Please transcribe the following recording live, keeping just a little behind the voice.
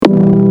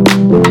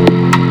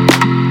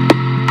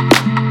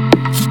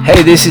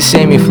Hey, this is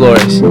Sammy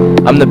Flores.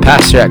 I'm the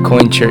pastor at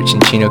Coin Church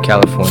in Chino,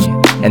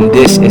 California, and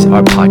this is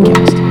our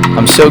podcast.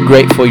 I'm so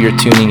grateful you're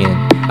tuning in.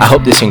 I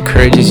hope this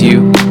encourages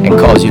you and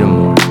calls you to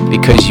more,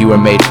 because you are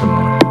made for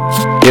more.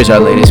 Here's our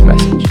latest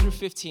message. Chapter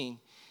 15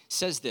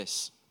 says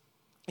this,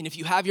 and if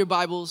you have your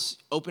Bibles,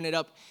 open it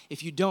up.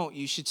 If you don't,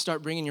 you should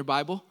start bringing your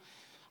Bible.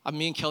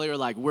 Me and Kelly are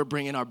like, we're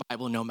bringing our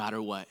Bible no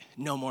matter what.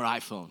 No more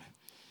iPhone.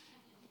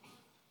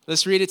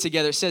 Let's read it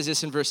together. It says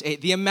this in verse 8.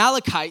 The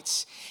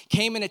Amalekites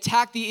came and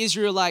attacked the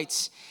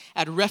Israelites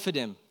at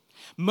Rephidim.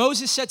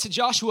 Moses said to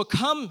Joshua,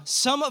 come choose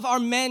some of our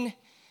men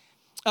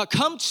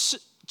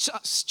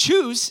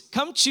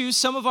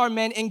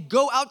and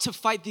go out to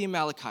fight the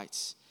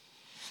Amalekites.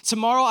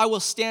 Tomorrow I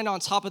will stand on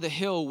top of the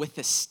hill with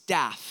the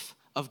staff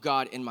of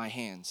God in my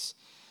hands.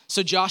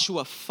 So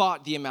Joshua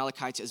fought the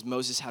Amalekites as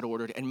Moses had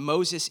ordered, and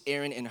Moses,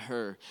 Aaron, and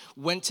Hur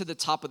went to the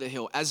top of the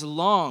hill. As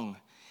long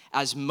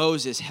as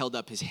Moses held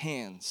up his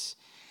hands,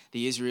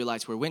 the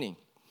Israelites were winning.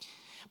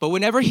 But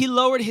whenever he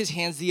lowered his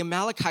hands, the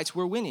Amalekites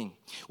were winning.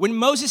 When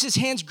Moses'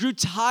 hands grew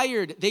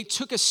tired, they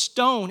took a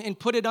stone and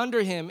put it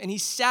under him, and he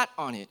sat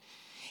on it.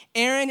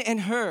 Aaron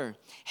and Hur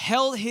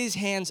held his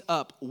hands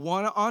up,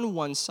 one on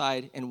one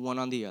side and one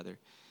on the other,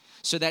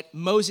 so that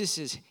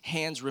Moses'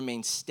 hands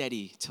remained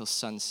steady till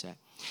sunset.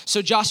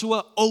 So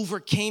Joshua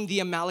overcame the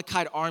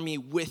Amalekite army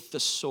with the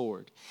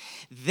sword.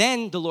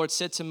 Then the Lord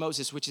said to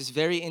Moses, which is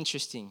very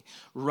interesting,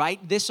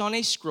 write this on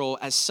a scroll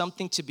as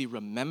something to be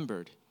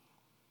remembered,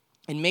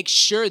 and make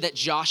sure that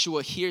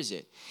Joshua hears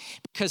it,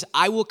 because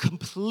I will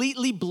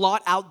completely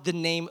blot out the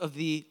name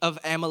of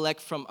Amalek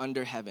from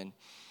under heaven.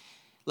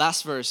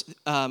 Last verse,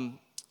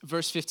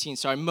 verse 15.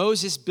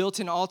 Moses built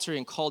an altar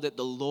and called it,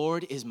 the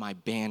Lord is my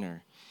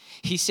banner.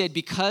 He said,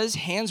 because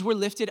hands were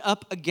lifted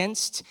up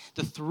against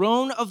the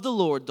throne of the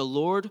Lord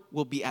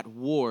will be at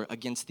war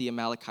against the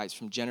Amalekites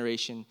from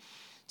generation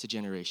to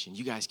generation.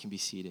 You guys can be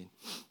seated.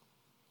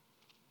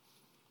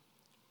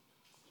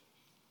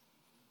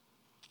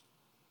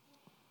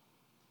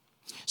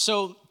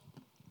 So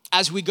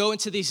as we go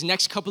into these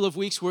next couple of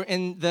weeks, we're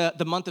in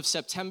the month of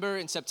September,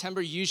 and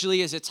September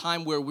usually is a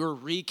time where we're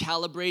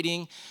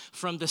recalibrating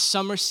from the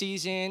summer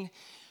season.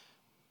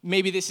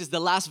 Maybe this is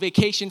the last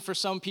vacation for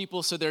some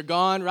people, so they're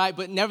gone, right?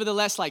 But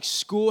nevertheless, like,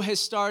 school has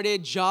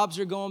started, jobs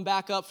are going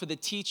back up for the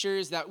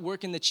teachers that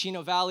work in the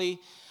Chino Valley.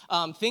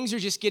 Things are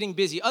just getting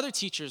busy. Other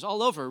teachers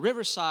all over,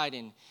 Riverside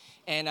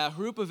and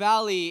Jurupa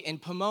Valley and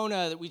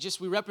Pomona,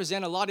 we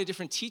represent a lot of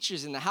different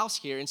teachers in the house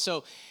here. And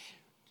so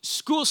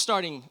school's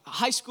starting,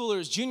 high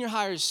schoolers, junior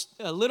hires,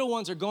 little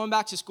ones are going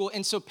back to school.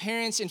 And so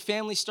parents and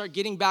families start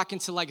getting back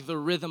into like the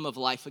rhythm of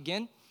life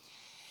again.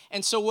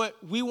 And so what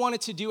we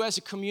wanted to do as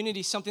a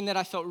community, something that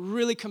I felt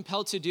really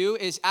compelled to do,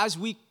 is as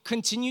we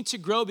continue to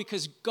grow,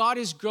 because God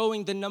is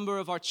growing the number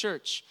of our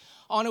church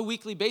on a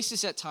weekly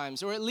basis at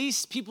times, or at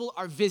least people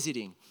are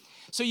visiting.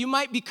 So you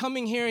might be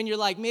coming here and you're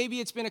like, maybe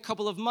it's been a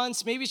couple of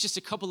months, maybe it's just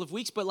a couple of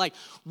weeks, but like,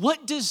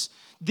 what does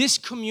this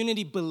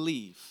community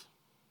believe?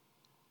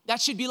 That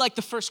should be like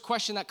the first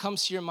question that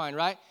comes to your mind,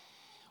 right?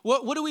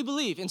 What do we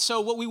believe? And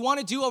so what we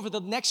want to do over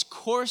the next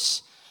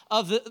course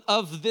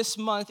of this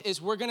month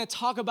is we're going to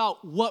talk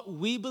about what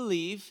we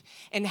believe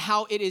and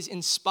how it is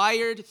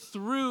inspired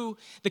through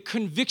the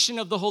conviction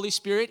of the Holy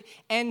Spirit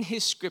and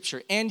His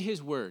Scripture and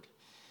His Word.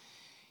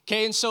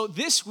 Okay, and so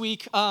this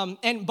week,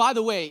 and by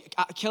the way,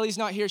 Kelly's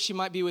not here. She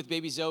might be with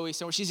baby Zoe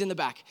somewhere. She's in the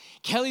back.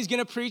 Kelly's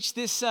going to preach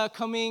this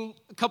coming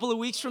a couple of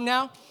weeks from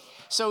now.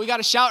 So we got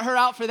to shout her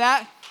out for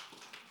that.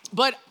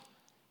 But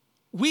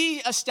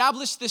we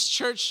established this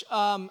church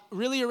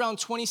really around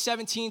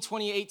 2017,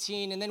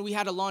 2018, and then we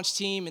had a launch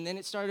team, and then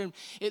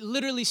it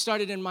literally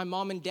started in my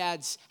mom and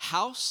dad's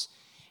house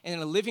and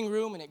in a living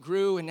room, and it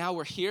grew, and now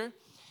we're here.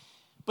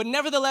 But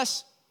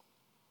nevertheless,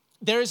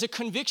 there is a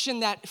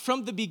conviction that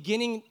from the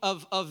beginning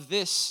of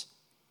this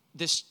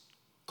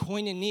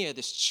koinonia,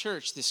 this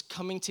church, this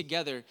coming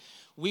together,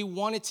 we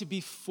wanted to be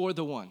for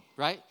the one,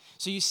 right?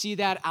 So you see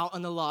that out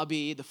in the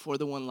lobby, the For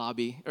the One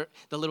lobby, or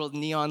the little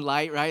neon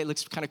light, right? It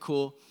looks kind of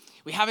cool.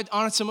 We have it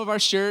on some of our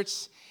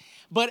shirts.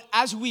 But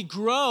as we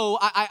grow,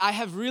 I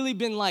have really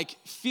been like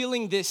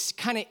feeling this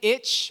kind of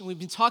itch. And we've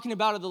been talking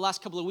about it the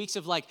last couple of weeks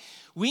of like,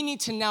 we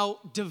need to now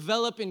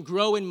develop and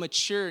grow and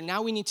mature.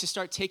 Now we need to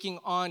start taking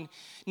on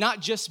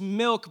not just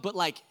milk, but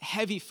like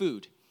heavy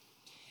food.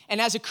 And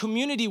as a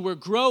community, we're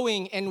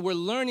growing and we're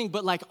learning,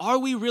 but like, are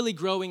we really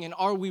growing and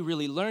are we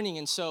really learning?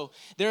 And so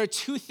there are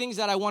two things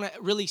that I want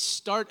to really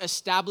start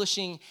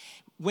establishing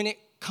when it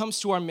comes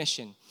to our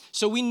mission.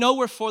 So we know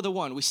we're for the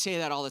one. We say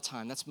that all the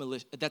time. That's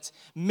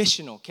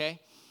missional, okay?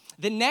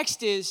 The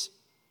next is,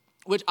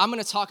 which I'm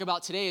going to talk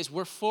about today, is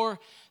we're for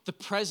the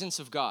presence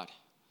of God.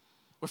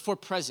 We're for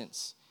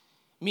presence,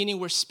 meaning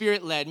we're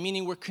spirit-led,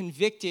 meaning we're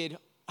convicted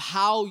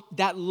how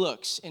that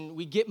looks. And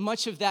we get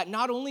much of that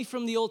not only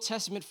from the Old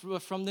Testament,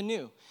 but from the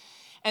New.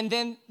 And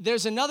then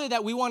there's another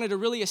that we wanted to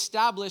really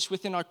establish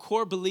within our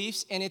core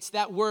beliefs, and it's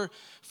that we're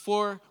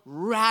for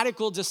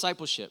radical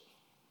discipleship.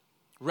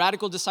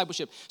 Radical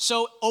discipleship.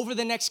 So over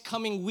the next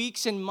coming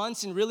weeks and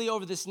months, and really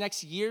over this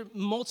next year,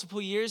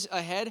 multiple years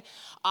ahead,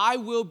 I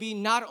will be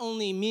not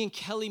only me and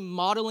Kelly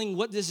modeling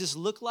what does this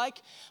look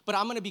like, but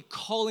I'm going to be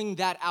calling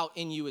that out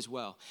in you as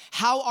well.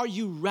 How are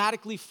you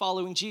radically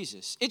following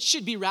Jesus? It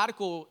should be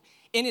radical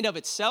in and of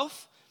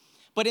itself,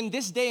 but in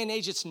this day and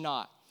age, it's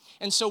not.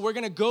 And so we're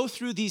going to go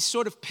through these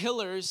sort of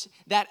pillars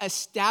that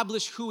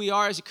establish who we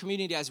are as a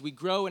community as we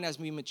grow and as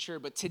we mature.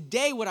 But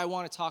today, what I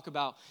want to talk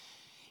about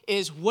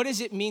is what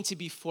does it mean to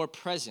be for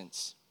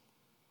presence?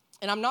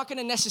 And I'm not going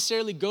to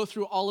necessarily go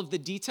through all of the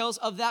details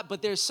of that,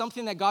 but there's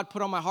something that God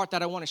put on my heart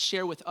that I want to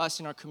share with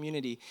us in our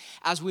community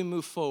as we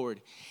move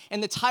forward.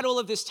 And the title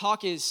of this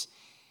talk is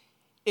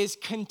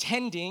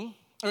contending,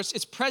 or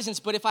it's presence,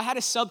 but if I had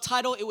a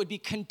subtitle, it would be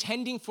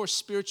contending for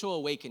spiritual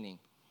awakening.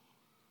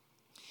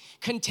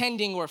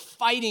 Contending or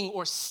fighting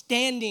or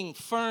standing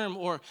firm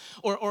or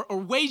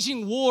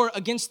waging war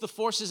against the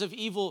forces of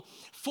evil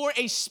for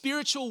a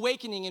spiritual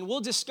awakening. And we'll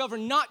discover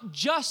not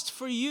just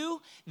for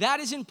you, that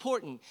is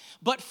important,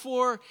 but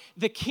for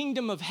the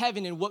kingdom of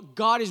heaven and what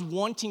God is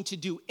wanting to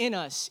do in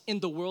us, in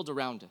the world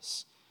around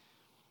us.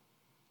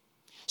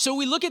 So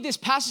we look at this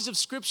passage of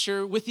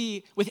scripture with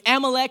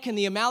Amalek and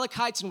the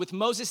Amalekites and with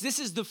Moses. This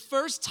is the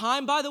first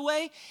time, by the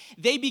way,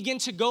 they begin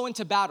to go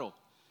into battle.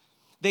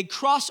 They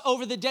cross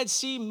over the Dead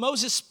Sea.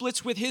 Moses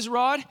splits with his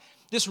rod.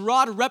 This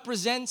rod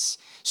represents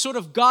sort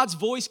of God's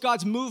voice,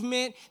 God's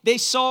movement. They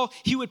saw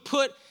he would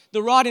put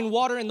the rod in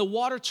water and the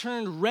water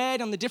turned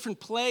red on the different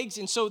plagues.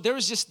 And so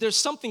there's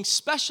something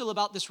special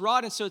about this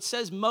rod. And so it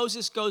says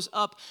Moses goes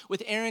up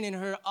with Aaron and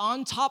Hur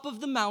on top of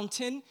the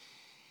mountain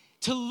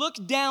to look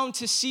down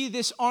to see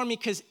this army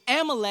because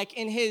Amalek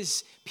and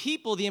his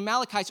people, the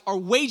Amalekites, are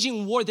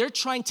waging war. They're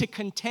trying to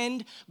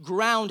contend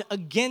ground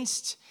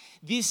against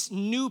these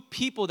new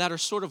people that are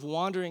sort of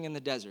wandering in the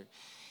desert.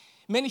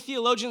 Many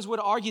theologians would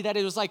argue that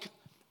it was like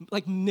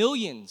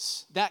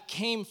millions that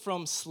came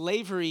from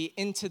slavery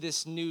into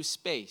this new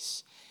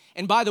space.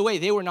 And by the way,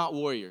 they were not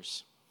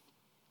warriors.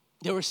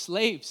 They were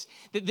slaves.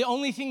 The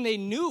only thing they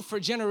knew for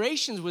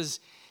generations was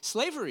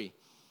slavery.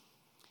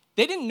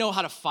 They didn't know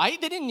how to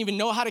fight. They didn't even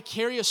know how to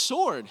carry a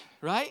sword,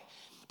 right?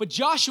 But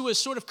Joshua is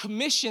sort of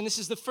commissioned. This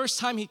is the first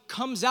time he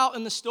comes out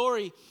in the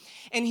story.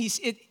 And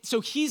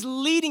so he's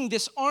leading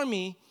this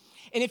army.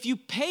 And if you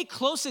pay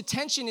close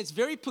attention, it's a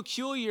very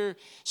peculiar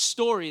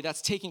story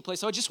that's taking place.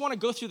 So I just want to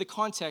go through the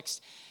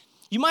context.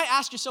 You might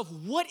ask yourself,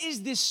 what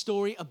is this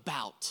story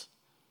about?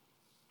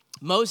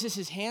 Moses,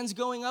 his hands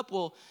going up?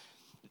 Well,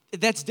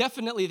 that's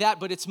definitely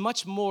that, but it's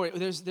much more.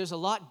 There's a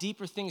lot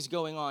deeper things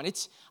going on.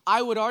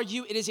 I would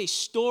argue it is a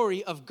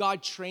story of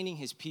God training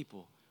his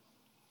people.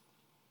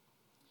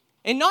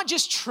 And not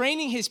just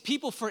training his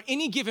people for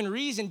any given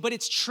reason, but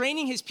it's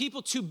training his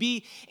people to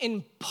be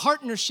in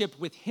partnership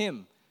with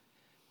him.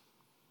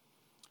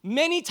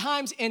 Many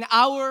times in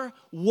our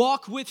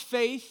walk with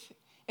faith,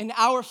 in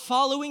our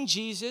following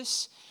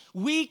Jesus,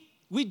 we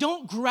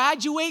don't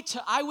graduate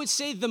to, I would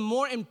say, the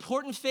more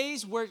important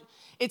phase where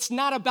it's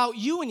not about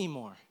you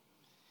anymore.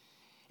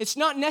 It's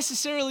not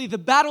necessarily the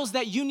battles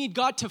that you need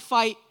God to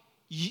fight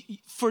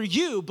for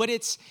you, but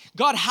it's,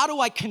 God, how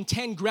do I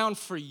contend ground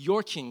for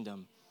your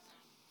kingdom?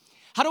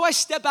 How do I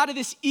step out of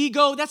this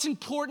ego? That's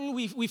important.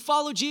 We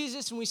follow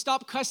Jesus and we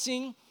stop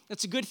cussing.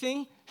 That's a good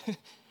thing.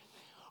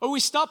 Or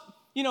we stop,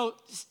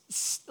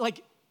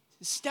 like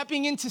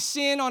stepping into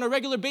sin on a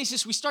regular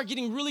basis. We start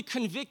getting really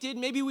convicted.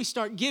 Maybe we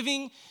start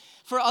giving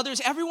for others.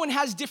 Everyone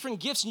has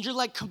different gifts and you're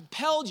like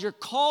compelled, you're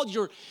called,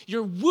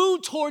 you're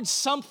wooed towards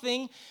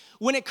something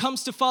when it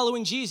comes to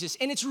following Jesus.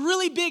 And it's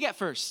really big at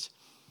first.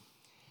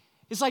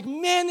 It's like,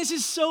 man, this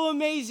is so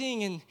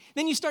amazing. And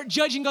then you start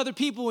judging other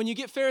people when you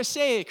get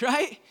Pharisaic,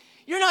 right?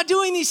 You're not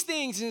doing these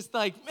things. And it's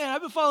like, man,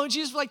 I've been following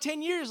Jesus for like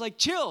 10 years, like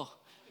chill.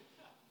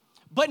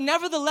 But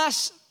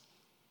nevertheless,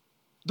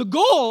 the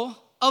goal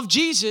of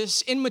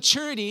Jesus in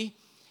maturity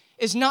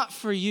is not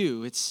for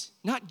you. It's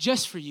not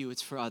just for you,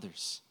 it's for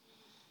others,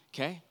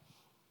 okay?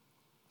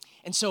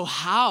 And so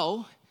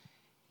how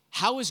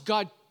is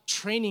God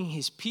training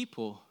his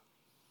people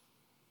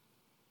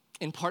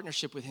in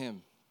partnership with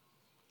him?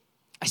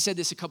 I said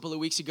this a couple of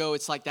weeks ago.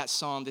 It's like that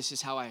song, "This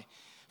is how I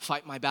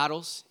fight my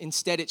battles."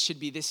 Instead, it should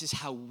be, "This is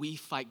how we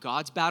fight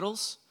God's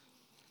battles."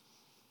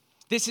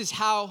 This is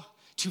how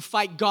to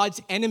fight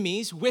God's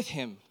enemies with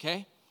him,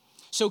 okay?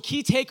 So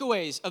key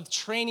takeaways of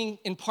training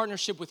in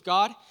partnership with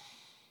God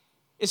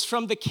is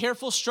from the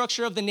careful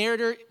structure of the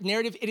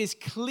narrative, it is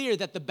clear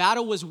that the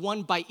battle was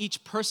won by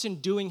each person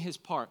doing his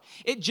part.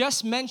 It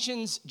just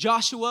mentions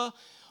Joshua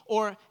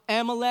or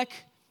Amalek.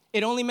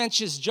 It only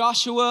mentions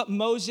Joshua,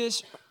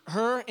 Moses,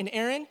 Hur, and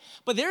Aaron,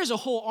 but there is a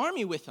whole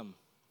army with them.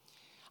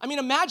 I mean,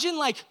 imagine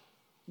like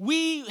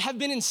we have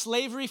been in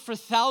slavery for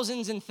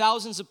thousands and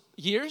thousands of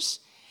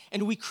years,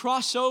 and we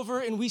cross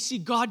over and we see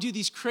God do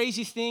these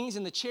crazy things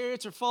and the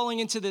chariots are falling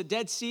into the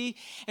Dead Sea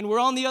and we're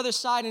on the other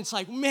side and it's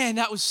like, man,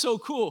 that was so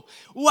cool.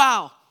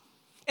 Wow.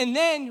 And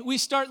then we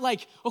start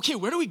like, okay,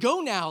 where do we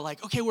go now?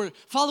 Like, okay, we're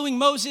following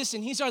Moses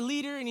and he's our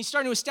leader and he's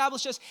starting to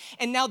establish us.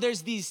 And now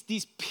there's these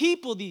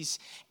people, these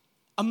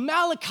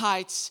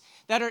Amalekites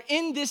that are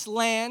in this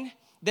land,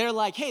 they're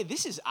like, hey,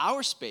 this is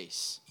our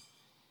space.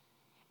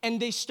 And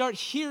they start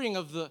hearing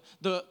of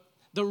the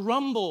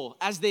rumble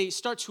as they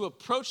start to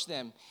approach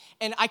them.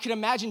 And I could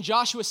imagine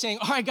Joshua saying,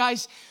 all right,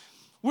 guys,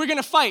 we're going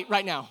to fight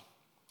right now.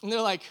 And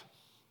they're like,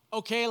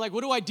 okay, like,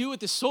 what do I do with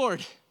this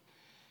sword?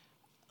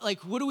 Like,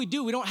 what do we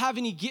do? We don't have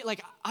any gear.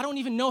 Like, I don't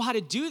even know how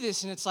to do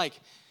this. And it's like,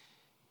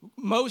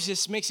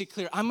 Moses makes it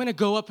clear, I'm going to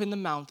go up in the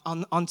mount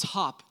on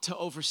top to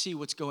oversee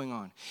what's going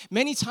on.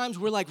 Many times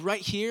we're like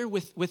right here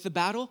with the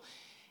battle,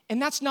 and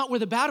that's not where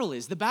the battle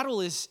is. The battle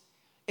is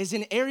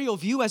an aerial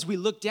view as we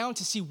look down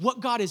to see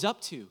what God is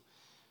up to.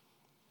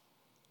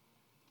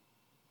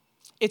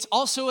 It's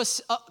also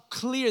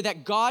clear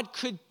that God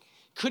could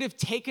have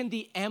taken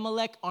the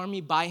Amalek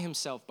army by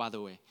himself, by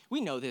the way.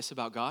 We know this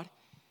about God.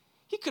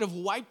 He could have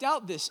wiped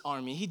out this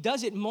army. He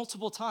does it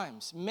multiple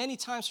times. Many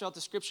times throughout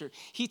the scripture,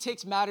 he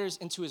takes matters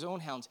into his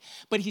own hands.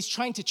 But he's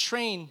trying to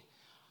train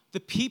the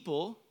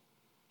people.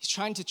 He's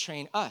trying to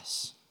train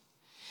us.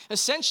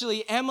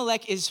 Essentially,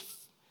 Amalek is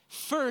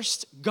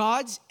first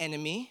God's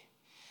enemy,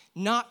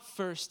 not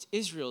first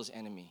Israel's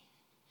enemy.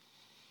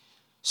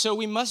 So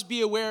we must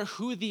be aware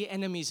who the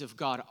enemies of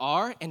God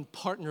are and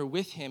partner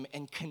with him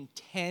and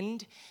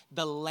contend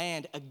the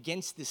land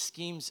against the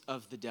schemes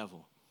of the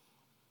devil.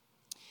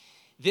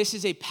 This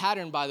is a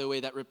pattern, by the way,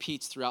 that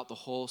repeats throughout the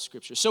whole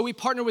scripture. So we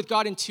partner with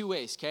God in two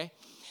ways, okay?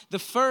 The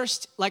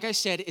first, like I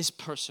said, is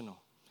personal.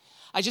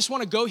 I just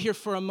want to go here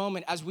for a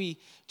moment as we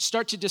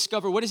start to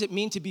discover what does it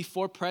mean to be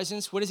for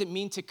presence? What does it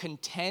mean to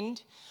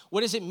contend?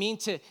 What does it mean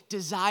to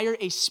desire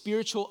a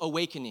spiritual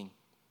awakening?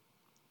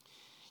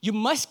 You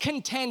must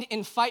contend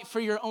and fight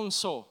for your own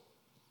soul.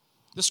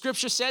 The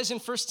scripture says in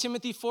 1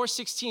 Timothy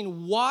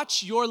 4:16,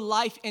 watch your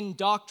life and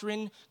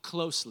doctrine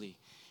closely.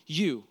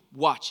 You,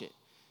 watch it.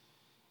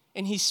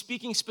 And he's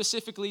speaking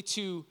specifically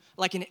to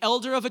like an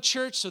elder of a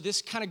church. So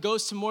this kind of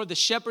goes to more of the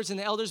shepherds and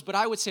the elders. But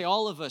I would say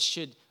all of us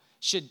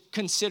should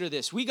consider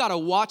this. We got to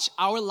watch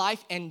our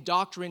life and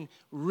doctrine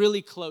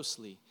really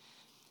closely.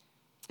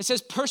 It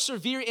says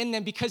persevere in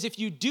them, because if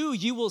you do,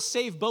 you will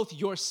save both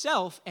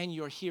yourself and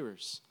your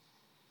hearers.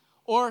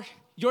 Or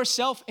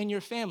yourself and your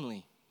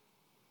family.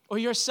 Or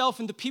yourself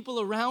and the people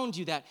around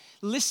you that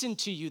listen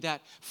to you,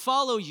 that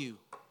follow you.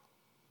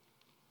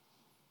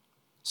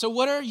 So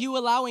what are you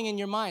allowing in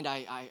your mind?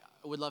 I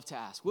would love to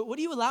ask. What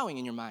are you allowing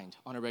in your mind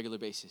on a regular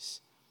basis?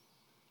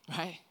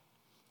 Right?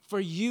 For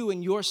you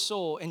and your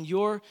soul and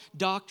your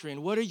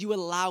doctrine, what are you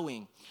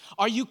allowing?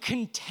 Are you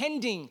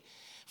contending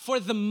for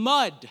the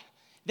mud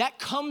that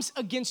comes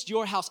against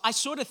your house? I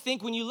sort of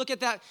think when you look at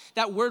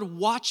that word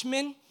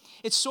watchman,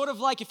 it's sort of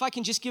like, if I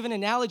can just give an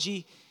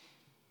analogy,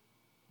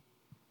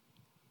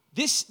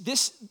 let's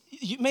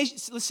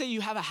say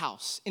you have a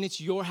house and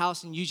it's your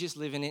house and you just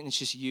live in it and it's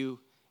just you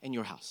and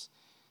your house.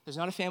 There's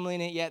not a family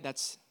in it yet.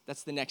 That's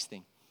the next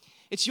thing.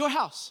 It's your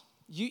house.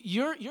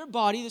 Your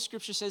body, the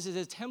scripture says, is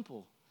a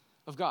temple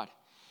of God.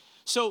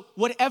 So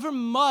whatever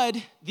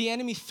mud the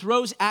enemy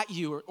throws at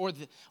you,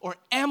 or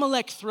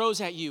Amalek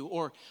throws at you,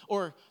 or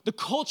the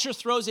culture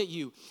throws at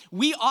you,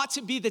 we ought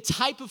to be the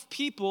type of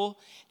people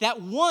that,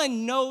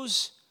 one,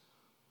 knows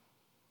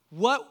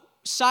what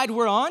side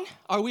we're on.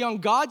 Are we on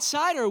God's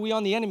side or are we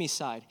on the enemy's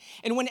side?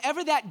 And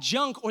whenever that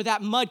junk or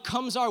that mud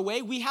comes our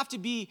way, we have to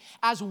be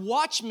as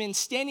watchmen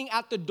standing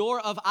at the door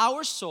of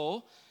our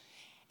soul,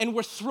 and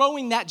we're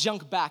throwing that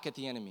junk back at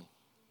the enemy.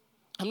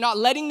 I'm not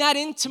letting that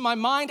into my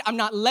mind. I'm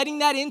not letting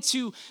that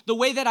into the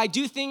way that I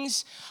do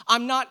things.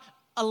 I'm not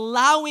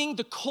allowing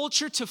the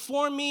culture to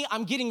form me.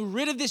 I'm getting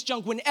rid of this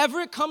junk whenever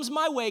it comes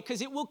my way,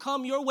 because it will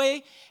come your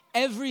way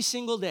every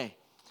single day.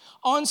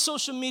 On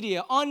social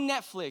media, on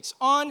Netflix,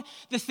 on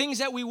the things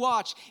that we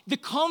watch, the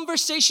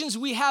conversations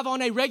we have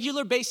on a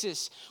regular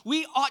basis,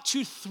 we ought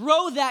to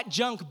throw that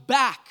junk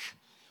back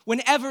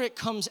whenever it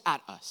comes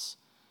at us.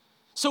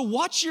 So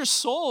watch your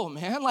soul,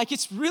 man. Like,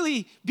 it's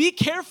really, be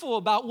careful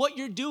about what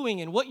you're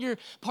doing and what you're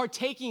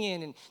partaking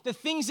in and the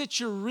things that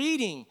you're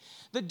reading,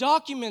 the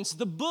documents,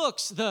 the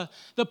books, the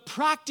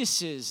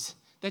practices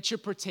that you're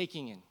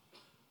partaking in.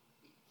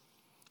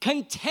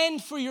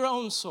 Contend for your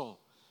own soul.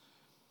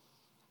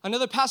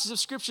 Another passage of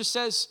scripture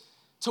says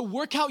to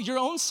work out your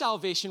own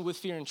salvation with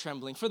fear and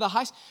trembling. For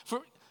those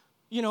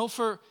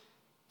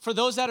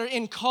that are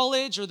in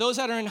college or those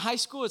that are in high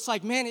school, it's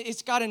like, man,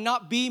 it's got to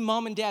not be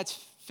mom and dad's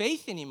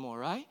faith anymore,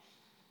 right?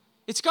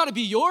 It's got to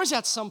be yours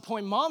at some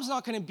point. Mom's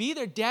not going to be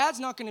there. Dad's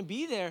not going to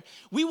be there.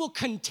 We will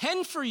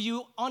contend for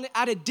you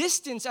at a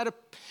distance, at a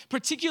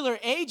particular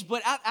age,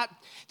 but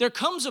there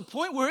comes a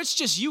point where it's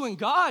just you and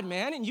God,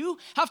 man, and you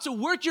have to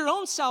work your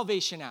own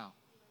salvation out.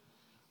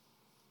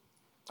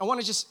 I want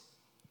to just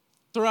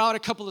throw out a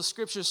couple of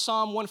scriptures.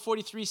 Psalm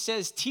 143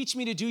 says, teach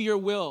me to do your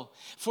will,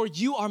 for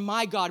you are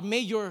my God. May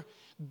your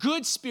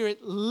good spirit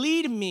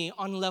lead me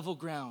on level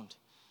ground.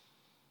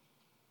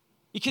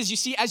 Because you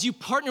see, as you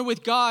partner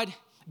with God,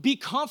 be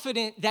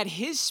confident that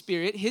his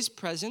spirit, his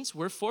presence,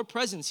 we're for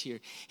presence here,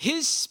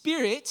 his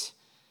spirit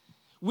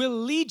will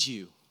lead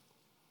you.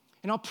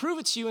 And I'll prove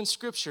it to you in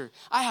Scripture.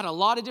 I had a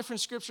lot of different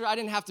Scripture. I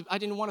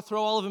didn't want to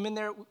throw all of them in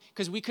there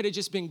because we could have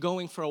just been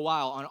going for a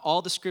while on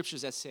all the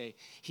Scriptures that say,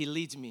 He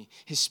leads me,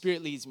 His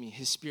Spirit leads me,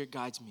 His Spirit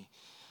guides me.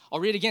 I'll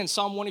read again,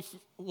 Psalm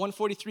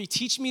 143,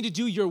 teach me to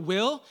do your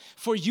will,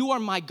 for you are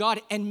my God,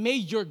 and may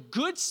your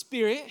good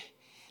spirit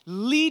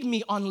lead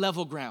me on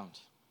level ground.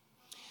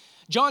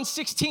 John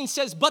 16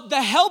 says, but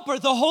the Helper,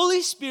 the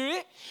Holy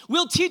Spirit,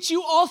 will teach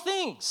you all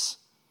things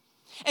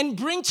and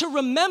bring to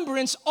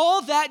remembrance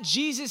all that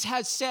Jesus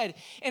has said.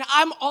 And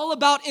I'm all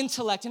about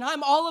intellect, and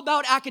I'm all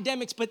about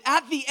academics, but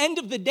at the end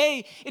of the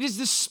day, it is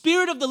the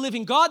Spirit of the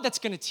living God that's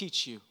going to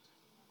teach you.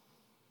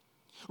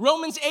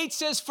 Romans 8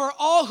 says, for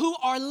all who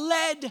are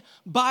led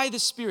by the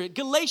Spirit.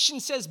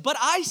 Galatians says, but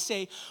I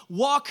say,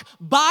 walk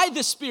by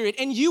the Spirit,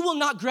 and you will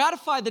not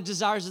gratify the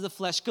desires of the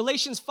flesh.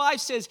 Galatians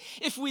 5 says,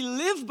 if we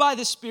live by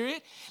the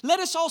Spirit, let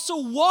us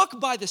also walk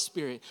by the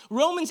Spirit.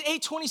 Romans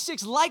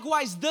 8:26,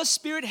 likewise, the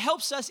Spirit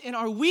helps us in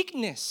our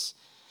weakness.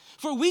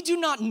 For we do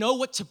not know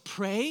what to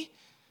pray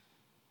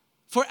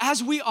for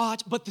as we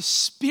ought, but the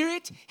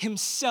Spirit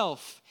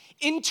Himself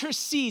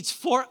intercedes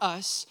for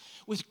us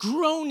with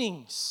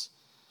groanings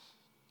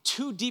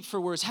too deep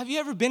for words. Have you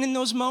ever been in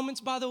those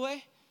moments, by the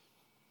way?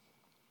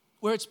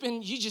 Where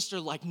you just are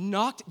like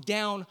knocked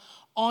down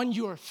on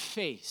your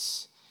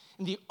face.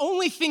 And the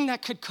only thing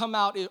that could come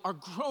out are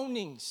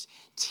groanings,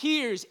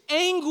 tears,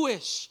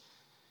 anguish.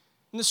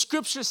 And the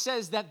Scripture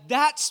says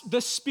that's the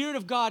Spirit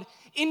of God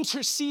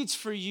intercedes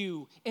for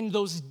you in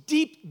those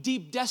deep,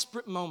 deep,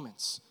 desperate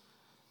moments.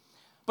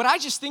 But I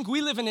just think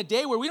we live in a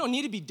day where we don't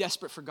need to be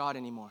desperate for God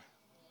anymore.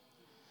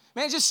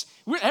 Man,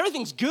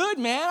 everything's good,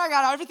 man. I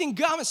got everything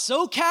good. I'm a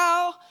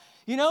SoCal.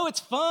 It's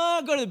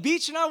fun. I go to the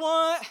beach when I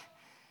want.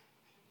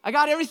 I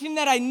got everything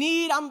that I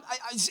need.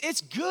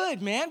 It's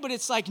good, man. But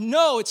it's like,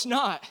 no, it's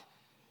not.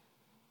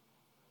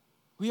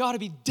 We ought to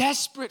be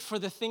desperate for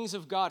the things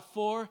of God,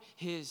 for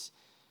His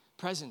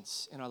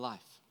presence in our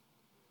life.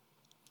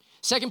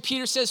 2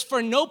 Peter says,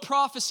 for no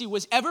prophecy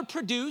was ever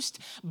produced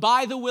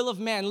by the will of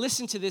man.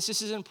 Listen to this,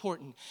 this is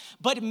important.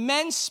 But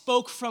men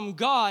spoke from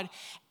God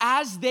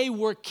as they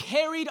were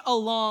carried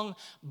along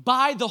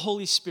by the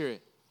Holy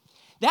Spirit.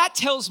 That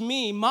tells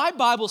me, my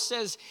Bible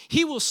says,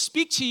 He will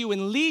speak to you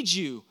and lead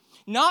you.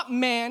 Not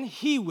man,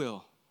 He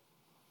will.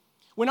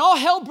 When all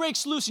hell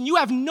breaks loose and you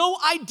have no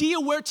idea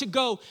where to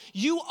go,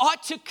 you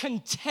ought to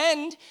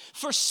contend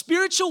for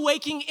spiritual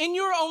waking in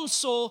your own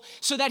soul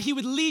so that He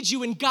would lead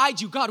you and guide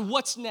you. God,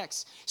 what's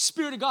next?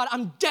 Spirit of God,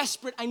 I'm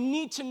desperate. I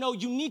need to know.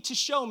 You need to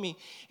show me.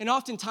 And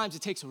oftentimes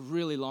it takes a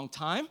really long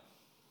time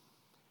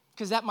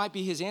because that might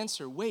be His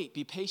answer. Wait,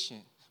 be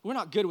patient. We're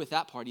not good with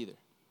that part either.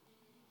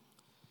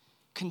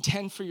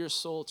 Contend for your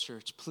soul,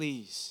 church,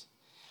 please.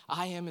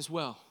 I am as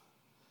well.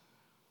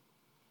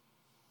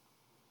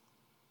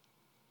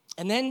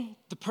 And then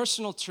the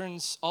personal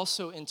turns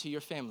also into your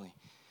family.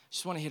 I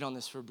just want to hit on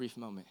this for a brief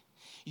moment.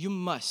 You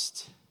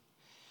must.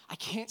 I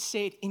can't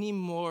say it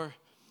anymore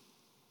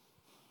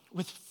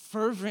with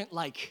fervent,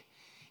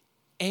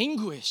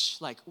 anguish,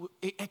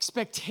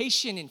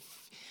 expectation, and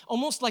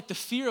almost like the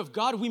fear of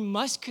God. We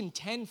must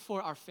contend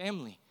for our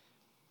family.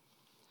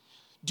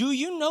 Do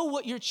you know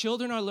what your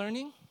children are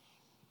learning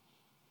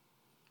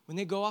when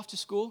they go off to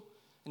school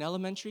in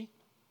elementary?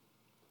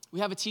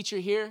 We have a teacher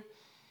here.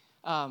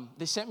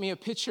 They sent me a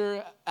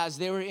picture as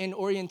they were in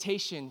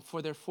orientation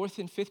for their 4th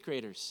and 5th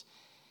graders.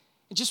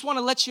 I just want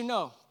to let you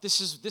know, this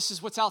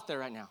is what's out there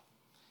right now.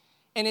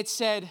 And it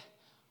said,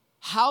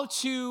 how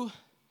to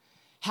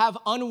have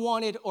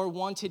unwanted or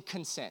wanted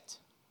consent.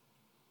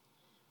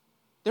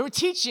 They were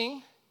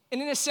teaching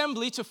in an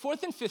assembly to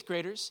 4th and 5th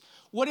graders,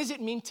 what does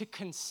it mean to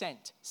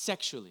consent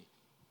sexually?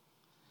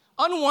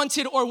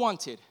 Unwanted or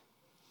wanted.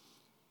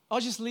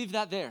 I'll just leave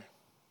that there.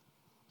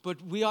 But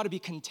we ought to be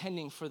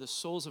contending for the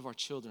souls of our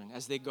children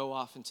as they go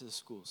off into the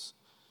schools.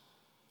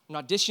 I'm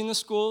not dishing the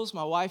schools.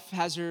 My wife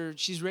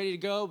she's ready to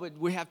go, but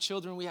we have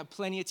children. We have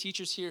plenty of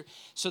teachers here.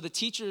 So the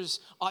teachers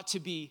ought to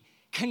be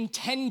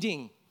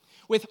contending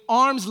with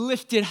arms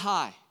lifted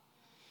high.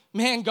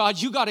 Man,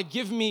 God, you got to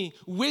give me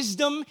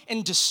wisdom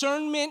and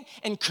discernment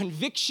and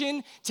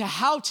conviction to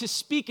how to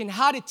speak and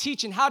how to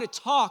teach and how to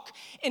talk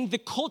in the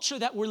culture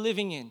that we're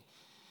living in.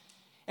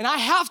 And I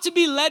have to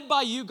be led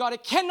by you, God.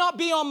 It cannot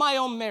be on my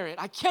own merit.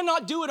 I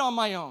cannot do it on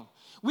my own.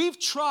 We've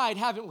tried,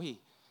 haven't we?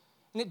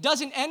 And it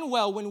doesn't end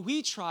well when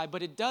we try,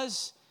 but it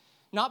does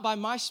not by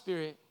my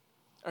spirit,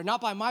 or not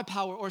by my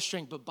power or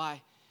strength, but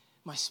by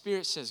my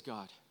Spirit, says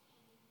God.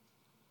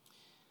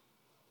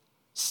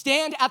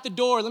 Stand at the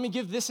door. Let me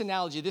give this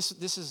analogy. This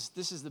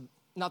is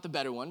not the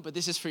better one, but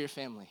this is for your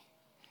family.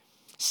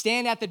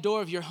 Stand at the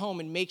door of your home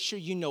and make sure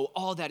you know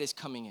all that is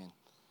coming in.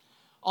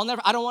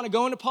 I don't want to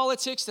go into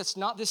politics. That's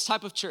not this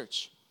type of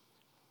church.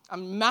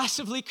 I'm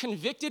massively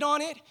convicted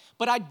on it,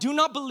 but I do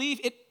not believe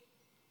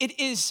it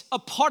is a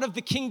part of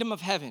the kingdom of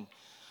heaven.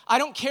 I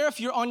don't care if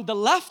you're on the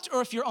left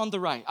or if you're on the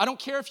right. I don't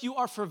care if you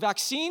are for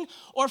vaccine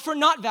or for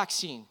not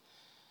vaccine.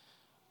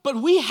 But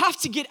we have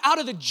to get out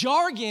of the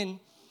jargon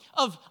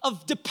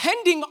of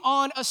depending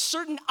on a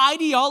certain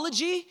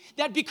ideology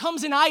that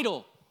becomes an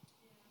idol.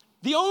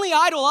 The only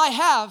idol I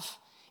have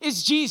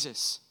is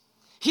Jesus.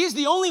 He is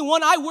the only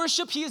one I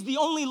worship. He is the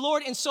only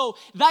Lord. And so,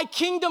 thy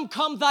kingdom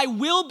come, thy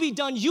will be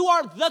done. You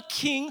are the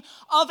king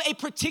of a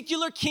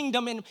particular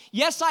kingdom. And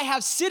yes, I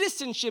have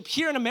citizenship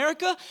here in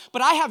America,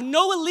 but I have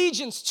no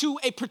allegiance to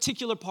a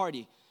particular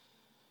party.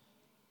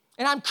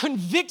 And I'm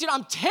convicted,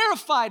 I'm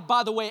terrified,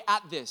 by the way,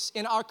 at this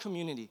in our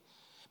community.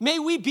 May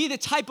we be the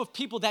type of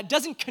people that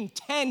doesn't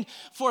contend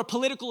for a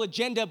political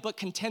agenda, but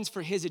contends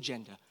for his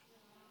agenda.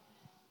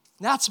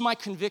 That's my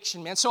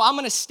conviction, man. So I'm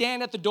going to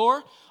stand at the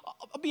door.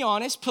 I'll be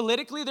honest,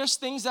 politically, there's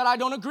things that I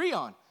don't agree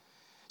on.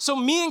 So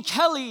me and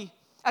Kelly,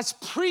 as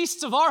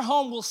priests of our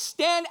home, will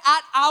stand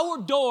at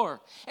our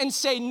door and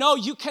say, no,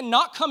 you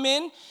cannot come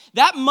in.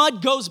 That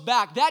mud goes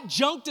back. That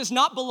junk does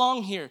not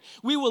belong here.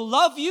 We will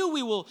love you.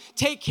 We will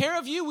take care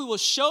of you. We will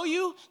show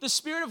you the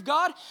Spirit of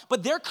God.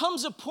 But there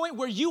comes a point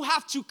where you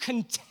have to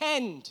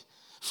contend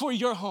for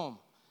your home,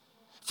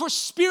 for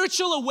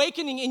spiritual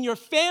awakening in your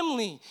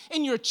family,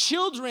 in your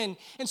children.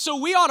 And so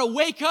we ought to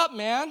wake up,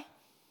 man.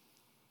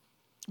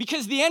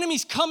 Because the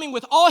enemy's coming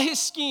with all his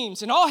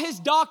schemes and all his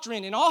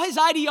doctrine and all his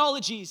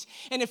ideologies.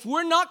 And if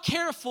we're not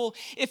careful,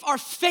 if our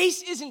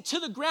face isn't to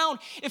the ground,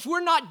 if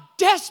we're not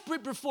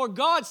desperate before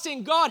God,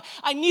 saying, God,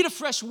 I need a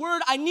fresh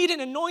word, I need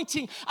an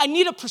anointing, I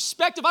need a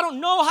perspective. I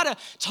don't know how to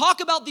talk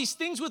about these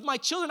things with my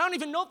children. I don't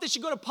even know if they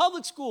should go to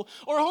public school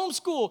or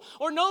homeschool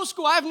or no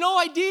school. I have no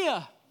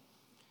idea.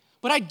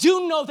 But I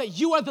do know that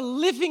you are the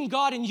living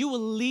God and you will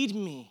lead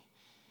me.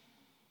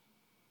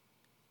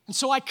 And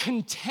so I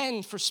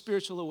contend for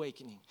spiritual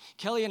awakening.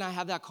 Kelly and I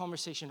have that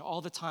conversation all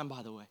the time,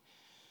 by the way.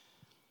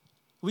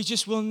 We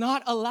just will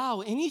not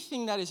allow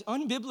anything that is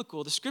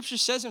unbiblical. The scripture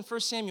says in 1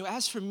 Samuel,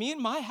 as for me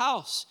and my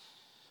house,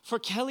 for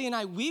Kelly and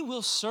I, we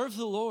will serve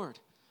the Lord.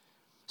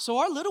 So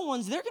our little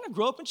ones, they're going to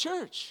grow up in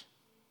church.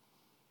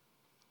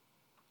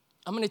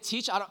 I'm going to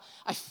teach.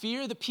 I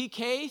fear the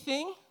PK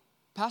thing,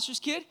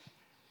 pastor's kid.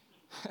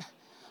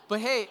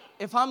 But hey,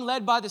 if I'm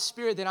led by the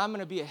Spirit, then I'm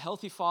going to be a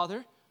healthy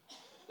father.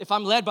 If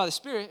I'm led by the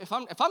Spirit, if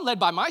I'm led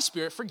by my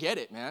Spirit, forget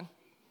it, man.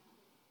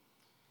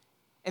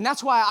 And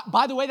that's why,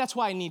 by the way, that's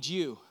why I need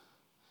you.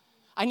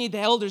 I need the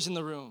elders in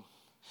the room.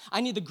 I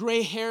need the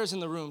gray hairs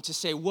in the room to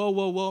say, whoa,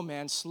 whoa, whoa,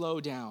 man,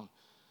 slow down.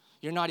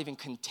 You're not even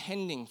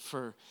contending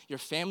for your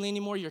family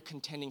anymore. You're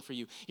contending for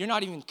you. You're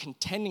not even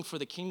contending for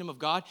the kingdom of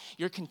God.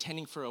 You're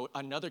contending for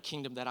another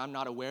kingdom that I'm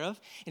not aware of.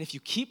 And if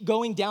you keep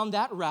going down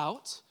that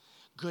route,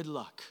 good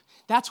luck.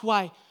 That's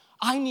why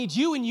I need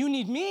you and you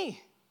need me.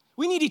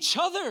 We need each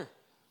other.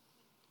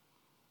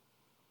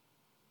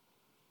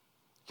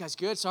 You guys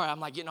good? Sorry, I'm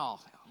getting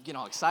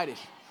all excited.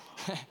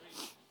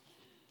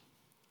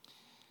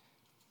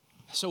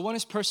 So one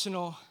is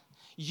personal,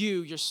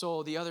 you, your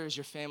soul. The other is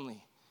your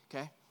family,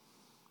 okay?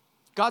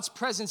 God's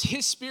presence,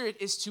 his Spirit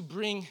is to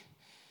bring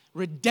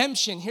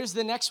redemption. Here's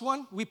the next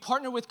one. We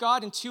partner with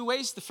God in two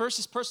ways. The first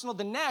is personal.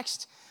 The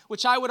next,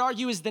 which I would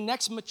argue is the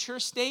next mature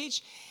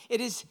stage,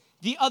 it is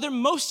the other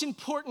most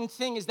important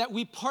thing is that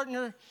we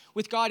partner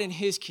with God in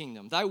his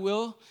kingdom. Thy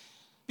will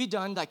be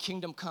done, thy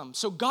kingdom come.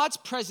 So God's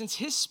presence,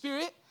 his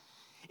Spirit,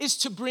 is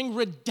to bring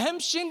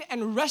redemption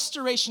and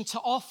restoration to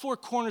all four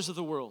corners of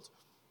the world.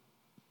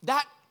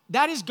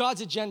 That is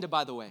God's agenda,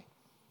 by the way.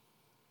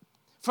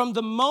 From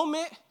the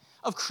moment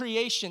of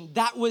creation,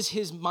 that was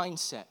his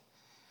mindset.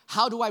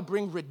 How do I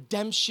bring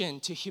redemption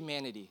to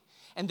humanity?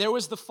 And there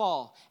was the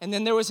fall. And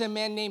then there was a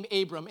man named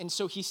Abram. And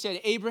so he said,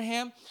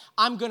 Abraham,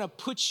 I'm going to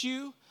put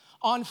you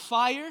on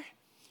fire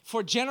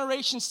for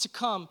generations to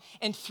come.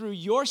 And through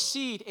your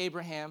seed,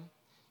 Abraham,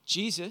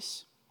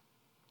 Jesus,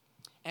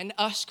 and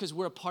us, because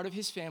we're a part of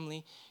his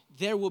family,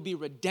 there will be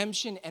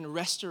redemption and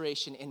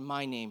restoration in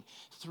my name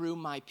through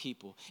my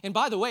people. And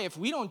by the way, if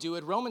we don't do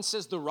it, Romans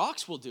says the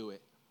rocks will do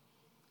it.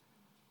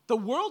 The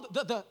world,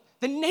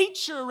 the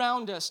nature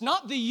around us,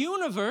 not the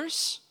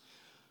universe.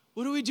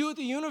 What do we do with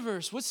the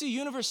universe? What's the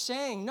universe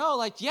saying? No,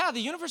 the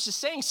universe is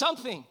saying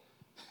something.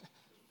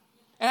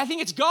 And I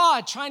think it's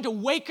God trying to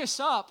wake us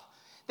up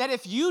that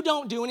if you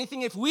don't do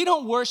anything, if we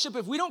don't worship,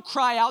 if we don't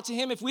cry out to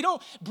him, if we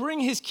don't bring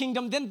his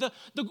kingdom, then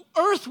the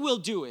earth will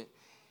do it.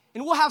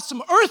 And we'll have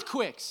some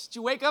earthquakes. Did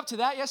you wake up to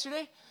that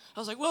yesterday? I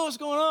was like, whoa, what's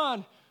going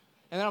on?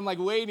 And then I'm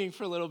waiting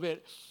for a little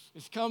bit.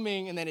 It's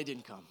coming, and then it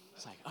didn't come.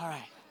 It's all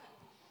right.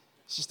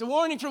 It's just a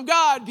warning from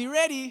God. Be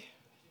ready.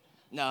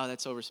 No,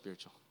 that's over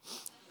spiritual.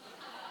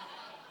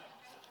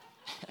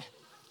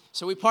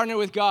 So we partner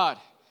with God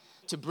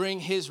to bring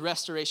his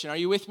restoration. Are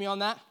you with me on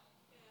that?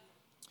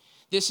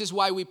 This is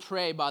why we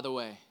pray, by the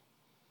way,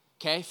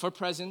 okay, for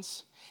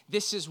presence.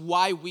 This is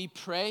why we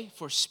pray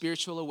for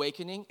spiritual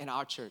awakening in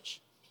our church.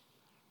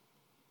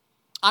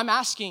 I'm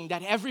asking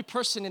that every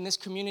person in this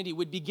community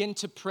would begin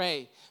to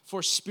pray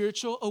for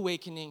spiritual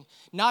awakening,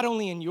 not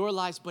only in your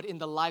lives, but in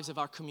the lives of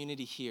our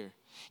community here.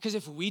 Because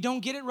if we don't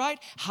get it right,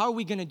 how are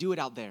we going to do it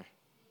out there?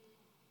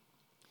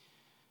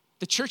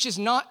 The church is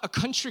not a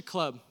country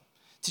club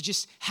to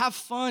just have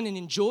fun and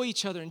enjoy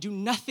each other and do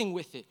nothing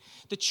with it.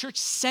 The church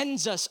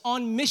sends us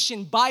on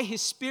mission by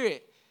his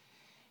Spirit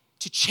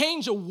to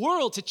change a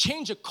world, to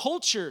change a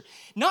culture,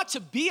 not to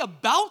be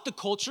about the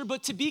culture,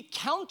 but to be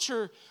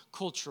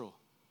counter-cultural.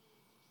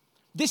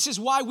 This is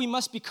why we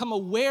must become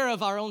aware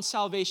of our own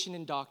salvation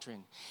and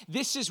doctrine.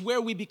 This is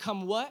where we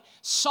become what?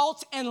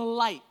 Salt and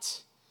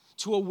light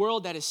to a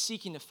world that is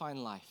seeking to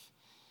find life.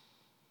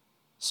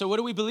 So what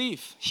do we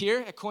believe?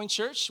 Here at Coin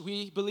Church,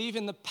 we believe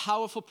in the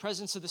powerful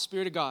presence of the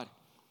Spirit of God.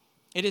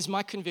 It is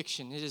my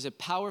conviction. It is a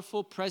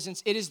powerful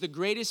presence. It is the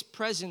greatest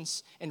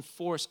presence and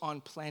force on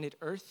planet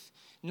Earth,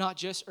 not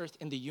just Earth,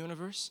 in the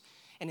universe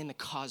and in the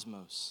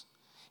cosmos.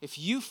 If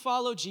you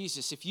follow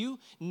Jesus, if you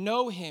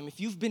know him, if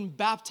you've been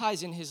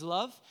baptized in his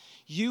love,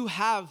 you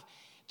have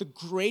the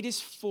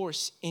greatest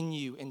force in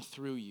you and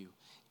through you,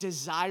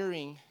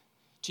 desiring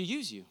to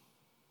use you.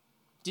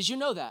 Did you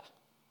know that?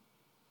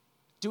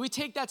 Do we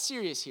take that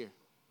serious here?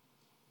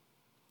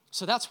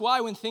 So that's why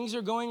when things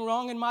are going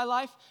wrong in my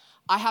life,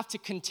 I have to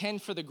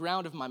contend for the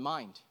ground of my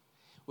mind.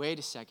 Wait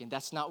a second,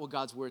 that's not what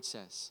God's word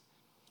says.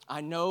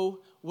 I know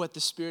what the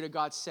Spirit of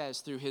God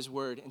says through his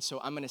word, and so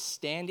I'm going to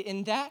stand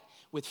in that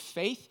with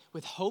faith,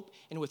 with hope,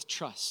 and with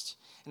trust.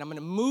 And I'm going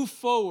to move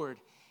forward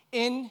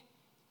in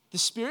the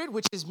Spirit,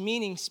 which is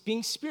meaning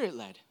being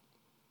Spirit-led.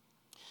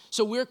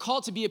 So we're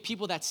called to be a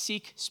people that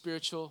seek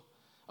spiritual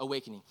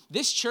awakening.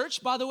 This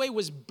church, by the way,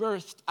 was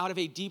birthed out of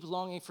a deep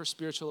longing for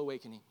spiritual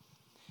awakening.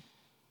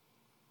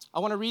 I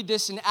want to read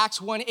this in Acts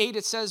 1:8.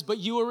 It says, "But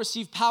you will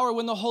receive power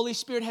when the Holy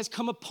Spirit has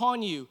come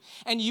upon you,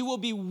 and you will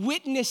be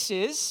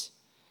witnesses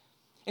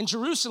in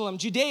Jerusalem,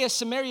 Judea,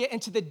 Samaria,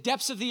 and to the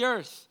depths of the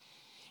earth."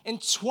 In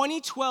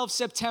 2012,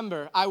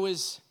 September, I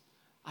was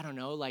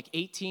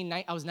 18,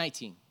 I was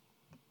 19.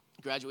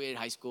 Graduated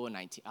high school at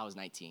 19. I was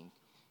 19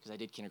 because I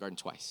did kindergarten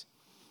twice.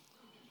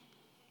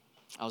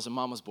 I was a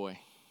mama's boy,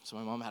 so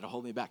my mom had to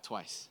hold me back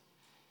twice.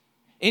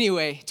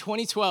 Anyway,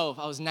 2012,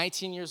 I was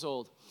 19 years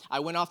old. I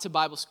went off to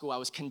Bible school. I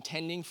was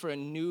contending for a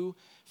new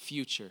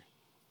future.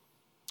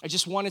 I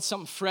just wanted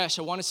something fresh.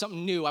 I wanted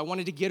something new. I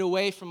wanted to get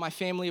away from my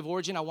family of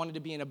origin. I wanted to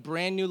be in a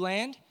brand new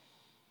land,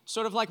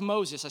 sort of like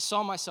Moses. I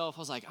saw myself. I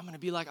was like, I'm going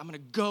to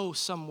go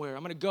somewhere.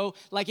 I'm going to go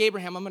like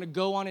Abraham. I'm going to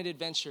go on an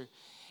adventure.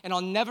 And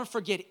I'll never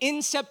forget,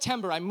 in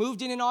September, I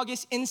moved in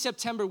August. In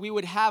September, we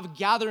would have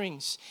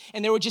gatherings,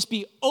 and there would just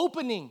be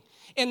opening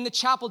in the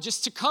chapel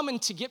just to come and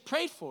to get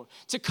prayed for,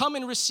 to come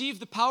and receive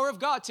the power of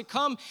God, to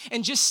come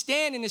and just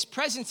stand in his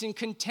presence and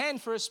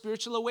contend for a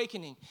spiritual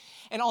awakening.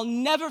 And I'll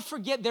never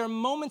forget, there are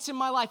moments in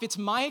my life, it's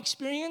my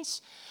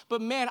experience,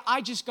 but man, I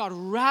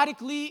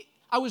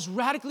was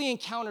radically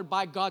encountered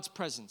by God's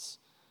presence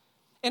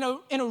in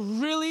a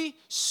really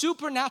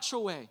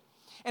supernatural way.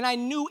 And I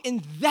knew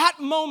in that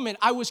moment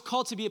I was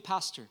called to be a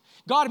pastor.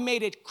 God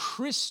made it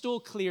crystal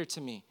clear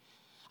to me.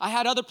 I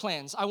had other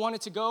plans. I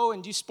wanted to go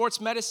and do sports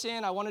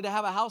medicine. I wanted to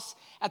have a house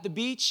at the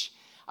beach.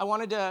 I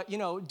wanted to,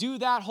 do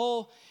that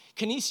whole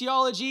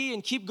kinesiology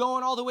and keep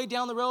going all the way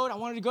down the road. I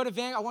wanted to go to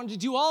Vancouver. I wanted to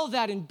do all of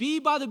that and be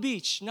by the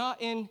beach,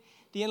 not in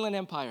the Inland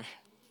Empire.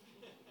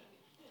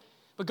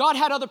 But God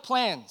had other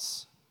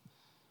plans.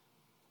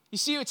 You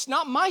see, it's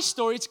not my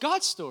story, it's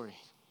God's story.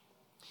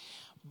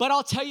 But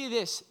I'll tell you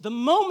this, the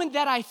moment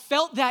that I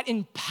felt that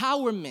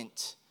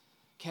empowerment,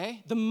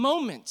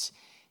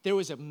 there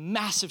was a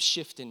massive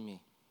shift in me.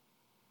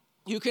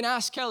 You can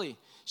ask Kelly.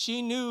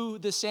 She knew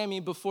the Sammy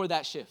before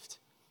that shift.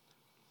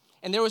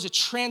 And there was a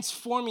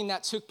transforming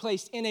that took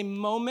place in a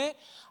moment.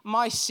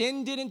 My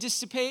sin didn't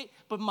dissipate,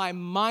 but my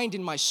mind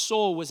and my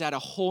soul was at a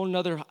whole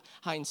nother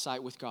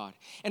hindsight with God.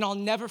 And I'll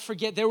never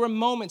forget, there were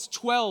moments,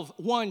 12,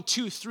 1,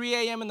 2, 3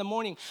 a.m. in the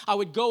morning, I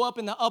would go up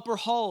in the upper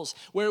halls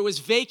where it was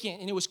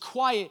vacant and it was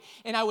quiet,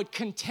 and I would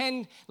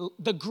contend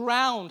the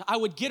ground. I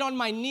would get on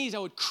my knees. I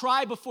would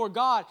cry before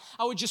God.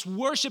 I would just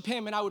worship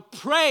him, and I would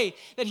pray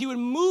that he would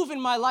move in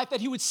my life,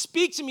 that he would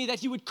speak to me, that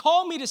he would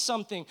call me to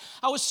something.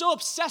 I was so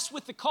obsessed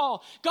with the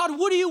call. God,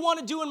 what do you want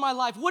to do in my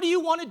life? What do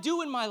you want to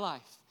do in my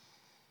life?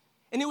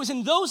 And it was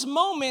in those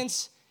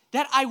moments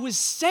that I was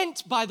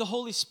sent by the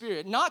Holy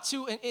Spirit,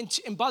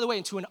 and by the way,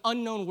 into an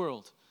unknown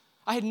world.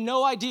 I had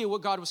no idea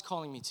what God was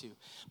calling me to,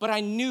 but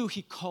I knew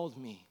he called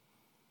me.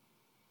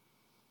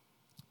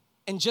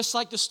 And just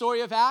like the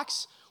story of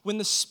Acts, when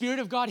the Spirit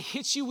of God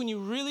hits you, when you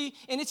really,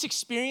 and it's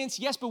experience,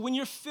 yes, but when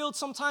you're filled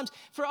sometimes,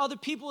 for other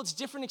people it's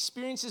different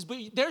experiences, but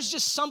there's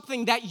just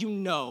something that you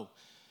know.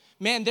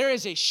 Man, there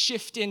is a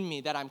shift in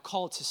me that I'm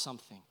called to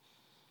something.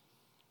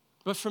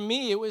 But for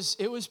me, it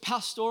was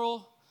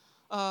pastoral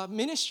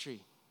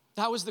ministry.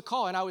 That was the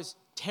call, and I was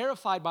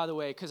terrified, by the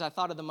way, because I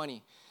thought of the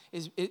money.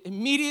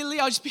 Immediately,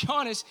 I'll just be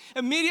honest,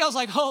 I was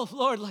like, oh,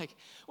 Lord,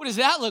 what does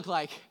that look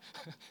like?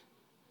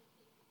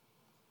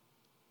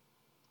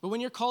 But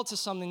when you're called to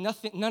something,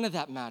 none of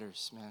that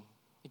matters, man.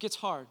 It gets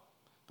hard,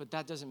 but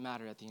that doesn't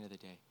matter at the end of the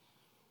day.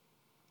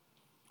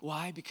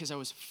 Why? Because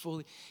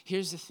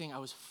here's the thing, I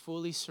was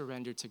fully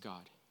surrendered to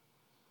God.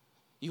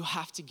 You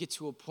have to get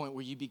to a point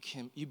where you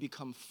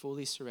become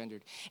fully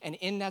surrendered. And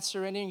in that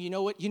surrendering, you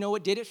know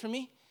what did it for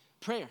me?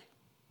 Prayer.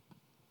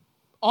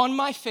 on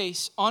my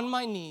face, on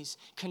my knees,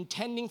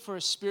 contending for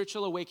a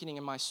spiritual awakening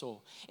in my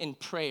soul, in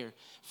prayer,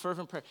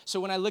 fervent prayer. So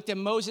when I looked at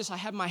Moses, I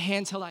had my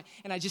hands held high,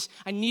 and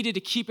I needed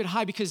to keep it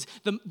high, because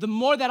the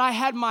more that I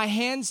had my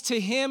hands to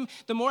him,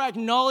 the more I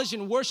acknowledged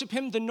and worshiped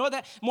him, the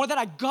more that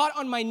I got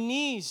on my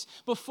knees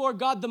before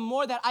God, the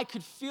more that I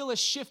could feel a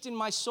shift in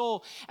my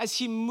soul as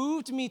he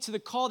moved me to the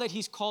call that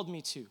he's called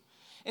me to.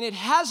 And it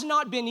has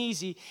not been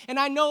easy, and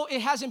I know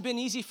it hasn't been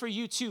easy for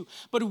you too,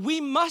 but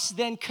we must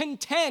then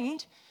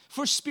contend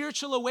for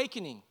spiritual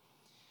awakening.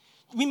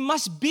 We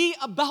must be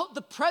about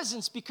the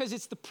presence, because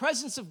it's the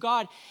presence of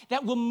God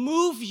that will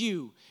move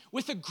you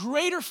with a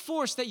greater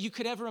force that you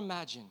could ever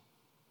imagine.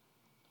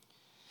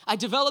 I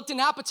developed an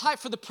appetite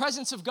for the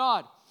presence of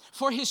God,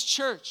 for his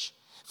church,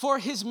 for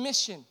his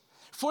mission,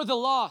 for the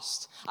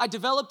lost. I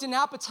developed an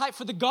appetite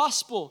for the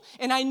gospel,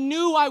 and I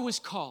knew I was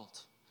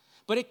called,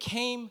 but it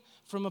came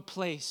from a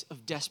place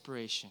of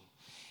desperation.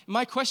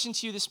 My question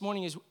to you this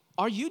morning is,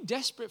 are you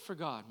desperate for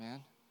God,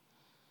 man?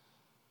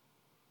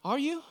 Are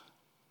you?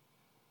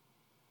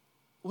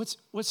 What's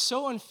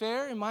so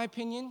unfair, in my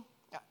opinion,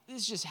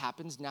 this just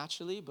happens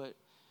naturally, but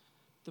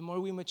the more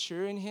we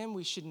mature in him,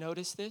 we should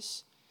notice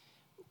this.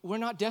 We're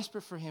not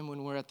desperate for him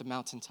when we're at the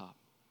mountaintop.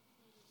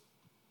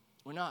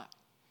 We're not,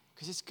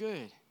 because it's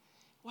good.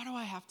 Why do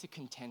I have to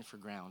contend for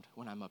ground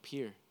when I'm up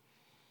here?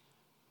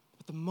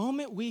 But the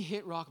moment we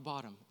hit rock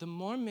bottom, the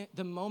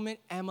moment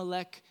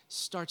Amalek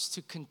starts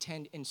to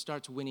contend and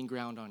starts winning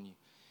ground on you,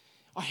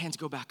 our hands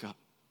go back up.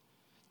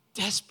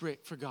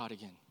 Desperate for God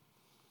again.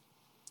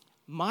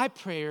 My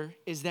prayer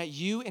is that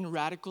you in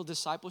radical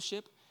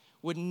discipleship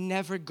would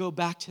never go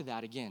back to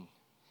that again.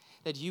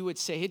 That you would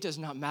say, it does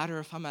not matter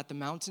if I'm at the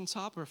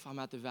mountaintop or if I'm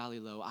at the valley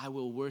low. I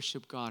will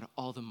worship God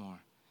all the more.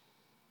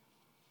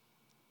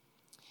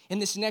 In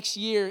this next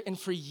year and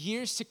for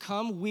years to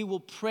come, we will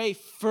pray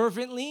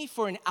fervently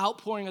for an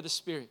outpouring of the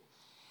Spirit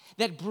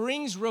that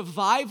brings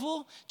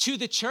revival to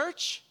the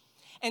church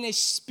and a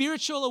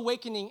spiritual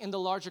awakening in the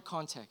larger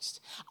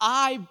context.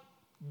 I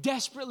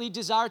desperately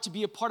desire to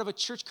be a part of a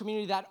church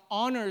community that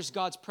honors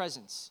God's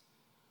presence.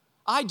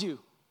 I do,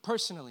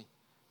 personally.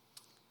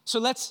 So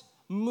let's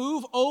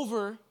move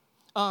over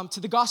to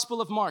the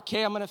Gospel of Mark.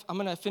 Okay, I'm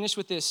gonna finish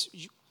with this.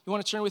 You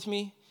want to turn with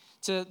me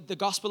to the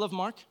Gospel of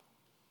Mark?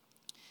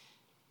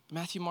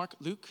 Matthew, Mark,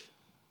 Luke.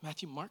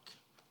 Matthew, Mark.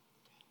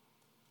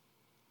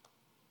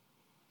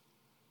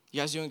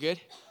 You guys doing good?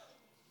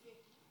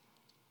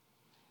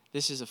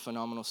 This is a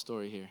phenomenal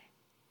story here.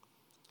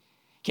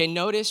 Okay,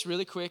 notice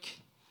really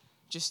quick,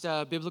 just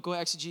biblical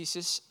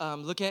exegesis.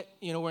 Look at,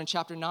 we're in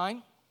chapter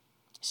 9.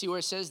 See where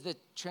it says the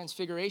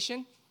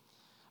transfiguration?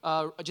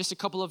 Just a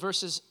couple of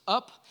verses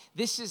up.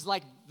 This is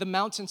like the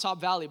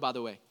mountaintop valley, by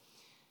the way,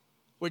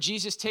 where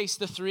Jesus takes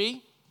the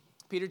three,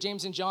 Peter,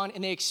 James, and John,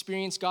 and they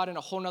experience God in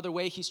a whole nother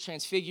way. He's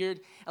transfigured.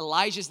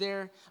 Elijah's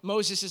there.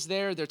 Moses is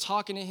there. They're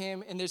talking to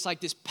him, and there's like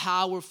this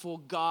powerful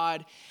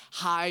God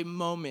high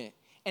moment.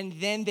 And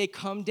then they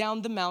come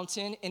down the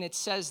mountain, and it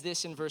says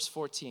this in verse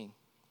 14.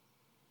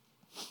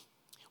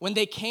 When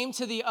they came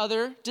to the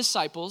other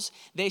disciples,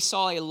 they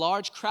saw a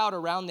large crowd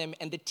around them,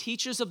 and the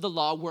teachers of the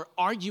law were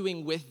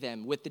arguing with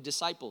them, with the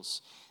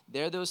disciples.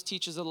 There those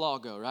teachers of the law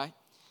go, right?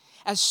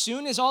 As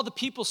soon as all the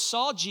people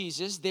saw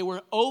Jesus, they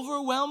were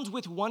overwhelmed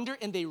with wonder,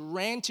 and they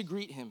ran to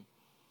greet him.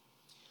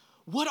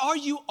 What are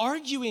you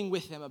arguing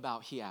with them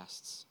about, he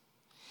asks.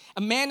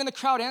 A man in the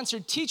crowd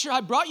answered, Teacher,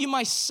 I brought you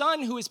my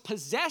son who is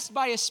possessed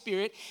by a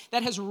spirit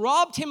that has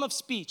robbed him of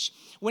speech.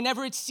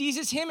 Whenever it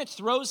seizes him, it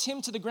throws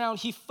him to the ground.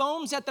 He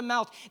foams at the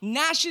mouth,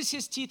 gnashes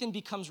his teeth, and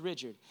becomes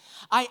rigid.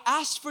 I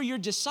asked for your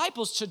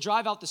disciples to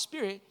drive out the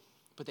spirit,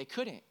 but they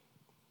couldn't.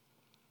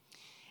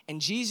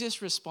 And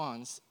Jesus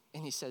responds,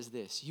 and he says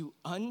this, You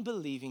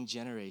unbelieving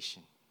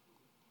generation,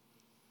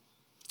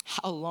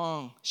 how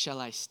long shall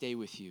I stay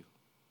with you?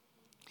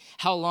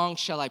 How long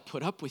shall I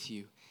put up with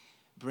you?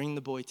 Bring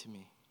the boy to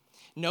me.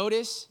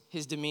 Notice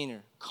his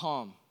demeanor,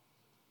 calm,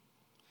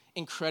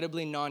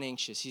 incredibly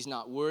non-anxious. He's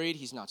not worried,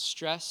 he's not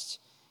stressed,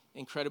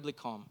 incredibly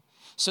calm.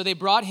 So they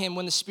brought him.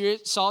 When the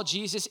spirit saw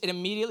Jesus, it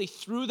immediately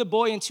threw the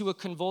boy into a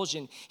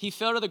convulsion. He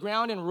fell to the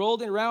ground and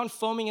rolled around,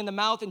 foaming in the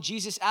mouth, and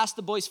Jesus asked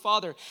the boy's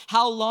father,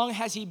 How long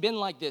has he been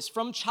like this?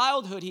 From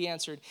childhood, he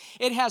answered.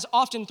 It has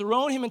often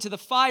thrown him into the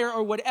fire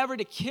or whatever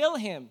to kill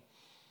him.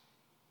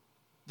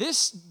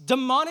 This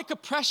demonic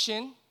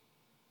oppression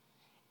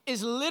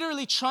is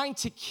literally trying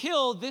to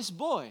kill this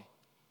boy.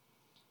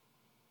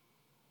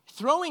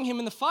 Throwing him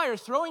in the fire,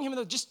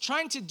 just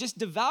trying to just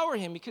devour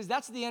him, because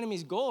that's the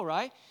enemy's goal,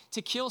 right?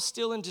 To kill,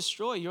 steal, and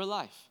destroy your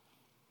life.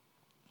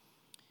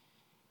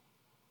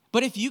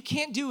 But if you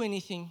can't do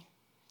anything,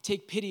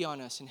 take pity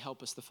on us and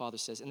help us, the Father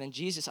says. And then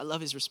Jesus, I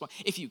love his response.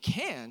 If you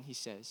can, he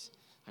says,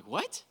 like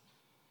what?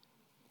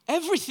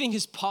 Everything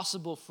is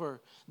possible for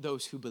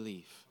those who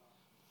believe.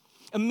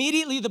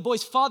 Immediately, the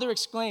boy's father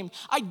exclaimed,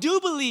 I do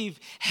believe.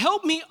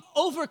 Help me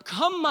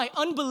overcome my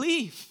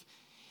unbelief.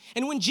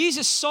 And when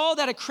Jesus saw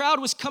that a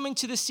crowd was coming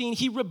to the scene,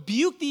 he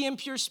rebuked the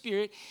impure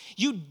spirit.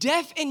 You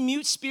deaf and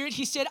mute spirit,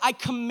 he said, I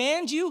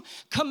command you,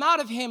 come out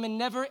of him and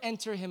never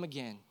enter him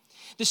again.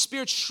 The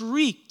spirit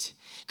shrieked,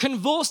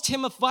 convulsed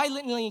him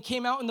violently, and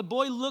came out, and the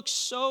boy looked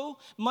so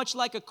much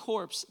like a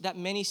corpse that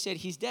many said,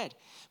 he's dead.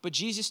 But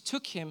Jesus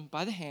took him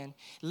by the hand,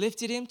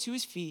 lifted him to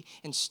his feet,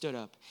 and stood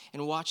up.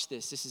 And watch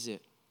this. This is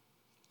it.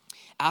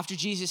 After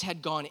Jesus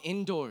had gone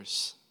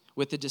indoors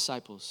with the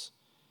disciples,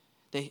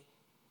 they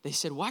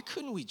said, why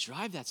couldn't we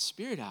drive that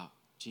spirit out,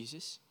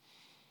 Jesus?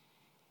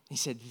 He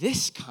said,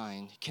 this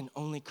kind can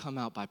only come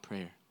out by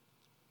prayer.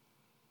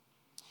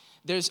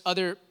 There's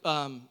other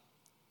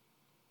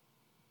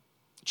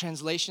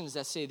translations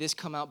that say this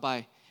come out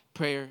by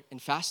prayer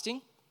and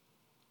fasting.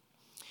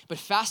 But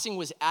fasting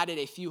was added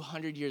a few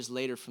hundred years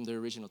later from the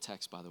original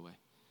text, by the way.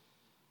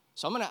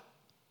 So I'm going to,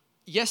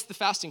 yes, the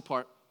fasting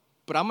part,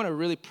 but I'm going to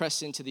really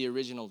press into the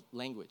original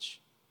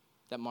language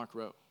that Mark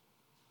wrote.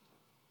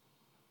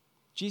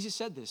 Jesus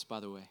said this, by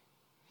the way.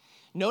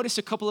 Notice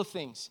a couple of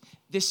things.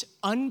 This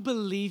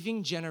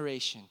unbelieving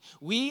generation.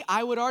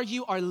 I would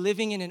argue, are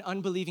living in an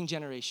unbelieving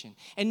generation.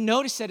 And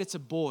notice that it's a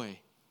boy,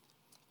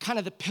 kind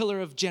of the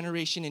pillar of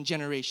generation and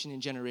generation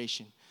and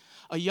generation.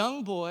 A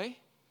young boy,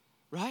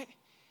 right,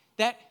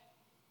 that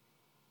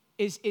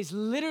is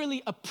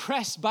literally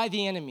oppressed by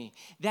the enemy.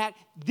 That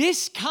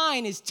this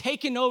kind is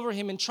taking over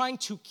him and trying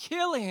to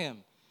kill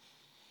him.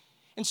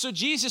 And so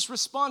Jesus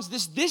responds,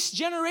 this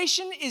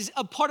generation is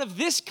a part of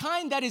this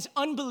kind that is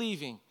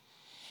unbelieving.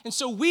 And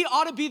so we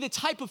ought to be the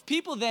type of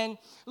people then,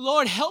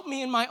 Lord, help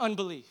me in my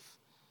unbelief.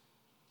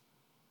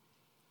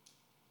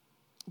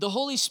 The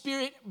Holy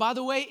Spirit, by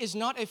the way, is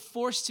not a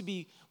force to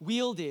be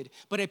wielded,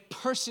 but a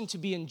person to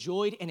be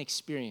enjoyed and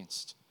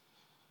experienced.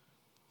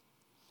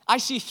 I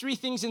see three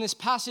things in this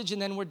passage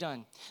and then we're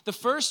done. The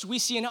first, we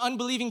see an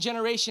unbelieving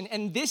generation,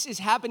 and this is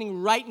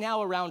happening right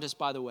now around us,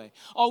 by the way.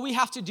 All we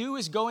have to do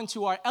is go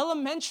into our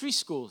elementary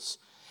schools,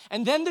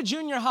 and then the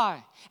junior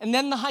high, and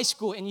then the high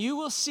school, and you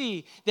will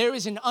see there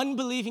is an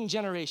unbelieving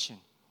generation.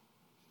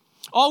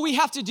 All we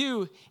have to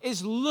do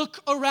is look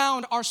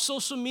around our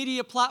social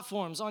media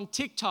platforms on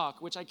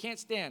TikTok, which I can't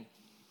stand,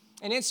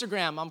 and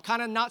Instagram. I'm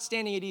kind of not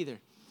standing it either.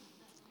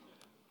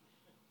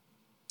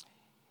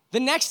 The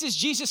next is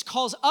Jesus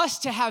calls us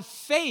to have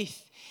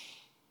faith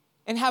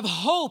and have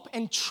hope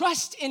and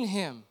trust in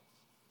him.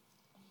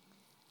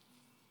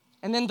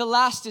 And then the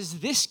last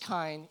is this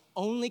kind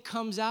only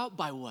comes out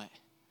by what?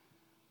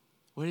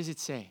 What does it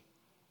say?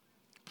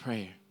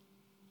 Prayer.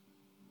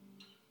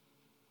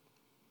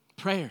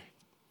 Prayer.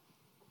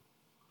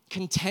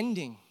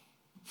 Contending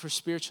for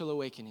spiritual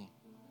awakening.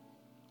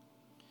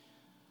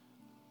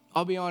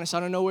 I'll be honest,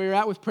 I don't know where you're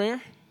at with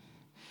prayer,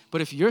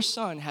 but if your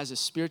son has a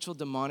spiritual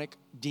demonic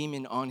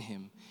demon on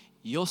him,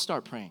 you'll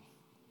start praying.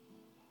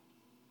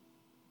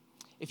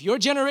 If our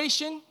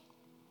generation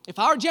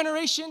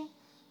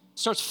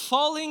starts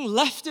falling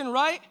left and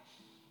right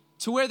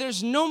to where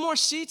there's no more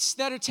seats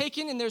that are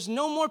taken and there's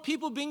no more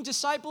people being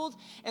discipled,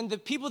 and the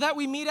people that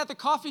we meet at the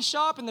coffee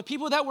shop and the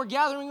people that we're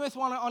gathering with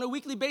on a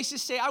weekly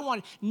basis say, I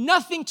want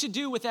nothing to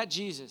do with that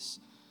Jesus,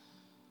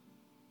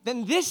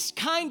 then this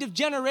kind of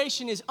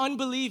generation is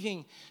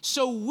unbelieving.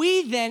 So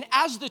we then,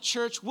 as the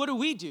church, what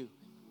do?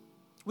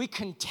 We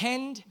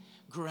contend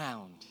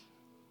ground.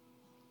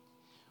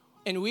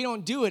 And we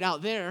don't do it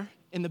out there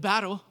in the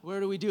battle.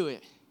 Where do we do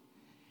it?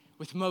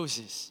 With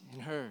Moses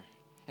and Hur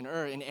and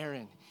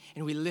Aaron.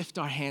 And we lift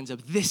our hands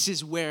up. This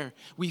is where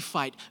we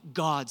fight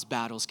God's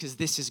battles, because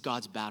this is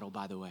God's battle,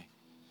 by the way.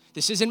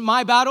 This isn't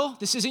my battle.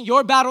 This isn't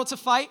your battle to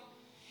fight.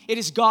 It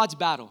is God's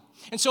battle.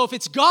 And so if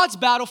it's God's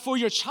battle for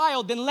your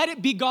child, then let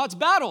it be God's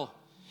battle.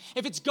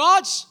 If it's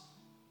God's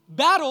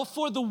battle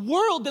for the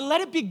world, then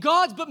let it be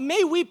God's, but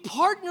may we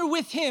partner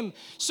with him.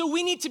 So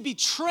we need to be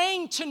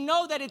trained to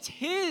know that it's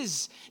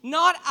his,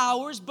 not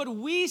ours, but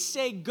we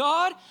say,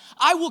 God,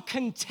 I will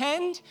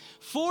contend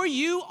for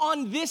you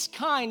on this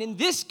kind. And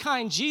this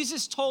kind,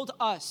 Jesus told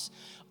us,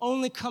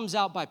 only comes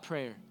out by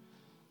prayer.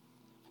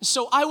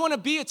 So I want to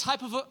be a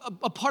type of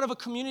a part of a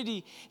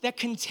community that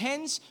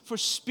contends for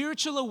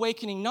spiritual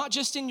awakening, not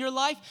just in your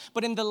life,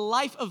 but in the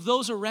life of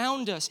those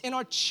around us, in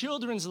our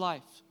children's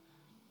life.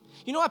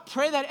 You know, I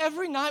pray that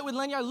every night with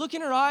Lenya, I look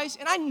in her eyes,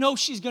 and I know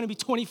she's going to be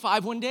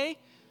 25 one day.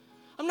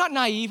 I'm not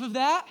naive of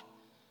that.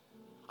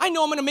 I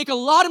know I'm going to make a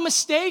lot of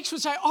mistakes,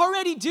 which I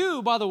already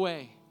do, by the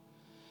way.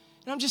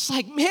 And I'm just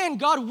like, man,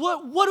 God,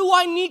 what do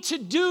I need to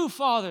do,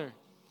 Father?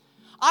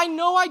 I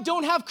know I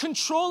don't have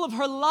control of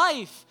her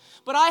life,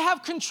 but I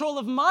have control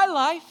of my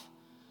life.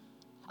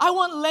 I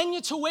want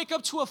Lenya to wake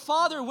up to a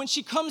father when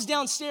she comes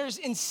downstairs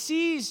and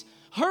sees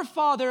her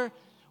father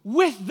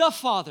with the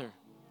Father.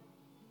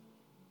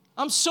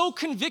 I'm so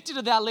convicted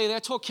of that lately. I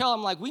told Kel,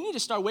 I'm like, we need to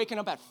start waking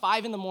up at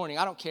 5 a.m.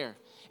 I don't care.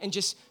 And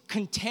just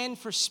contend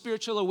for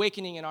spiritual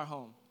awakening in our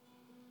home.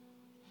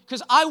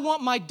 Because I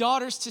want my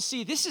daughters to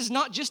see this is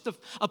not just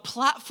a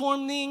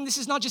platform thing. This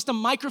is not just a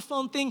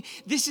microphone thing.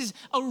 This is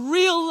a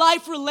real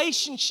life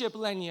relationship,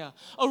 Lenya.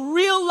 A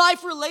real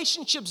life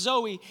relationship,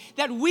 Zoe.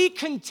 That we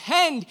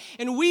contend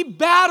and we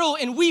battle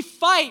and we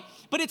fight.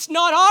 But it's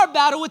not our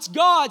battle, it's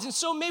God's. And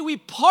so may we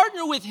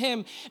partner with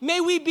him. May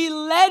we be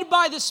led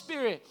by the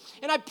Spirit.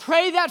 And I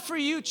pray that for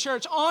you,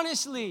 church,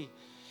 honestly.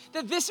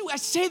 that I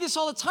say this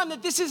all the time,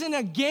 that this isn't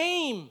a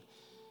game.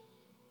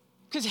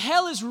 Because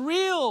hell is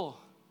real.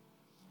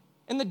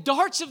 And the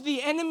darts of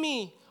the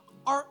enemy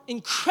are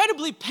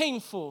incredibly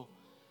painful.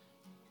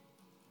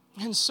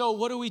 And so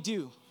what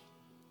do?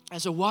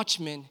 As a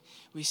watchman,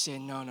 we say,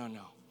 no.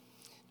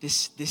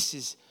 This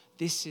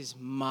is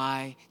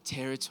my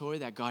territory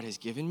that God has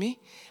given me.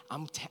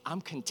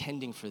 I'm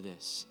contending for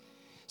this.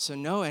 So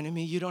no,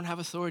 enemy, you don't have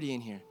authority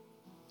in here.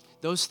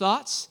 Those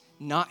thoughts,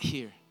 not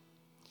here.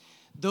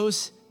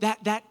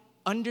 That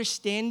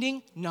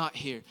understanding, not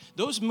here.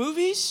 Those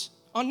movies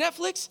on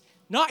Netflix,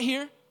 not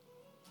here.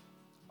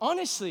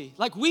 Honestly,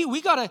 like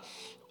we gotta,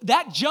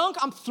 that junk,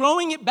 I'm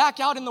throwing it back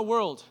out in the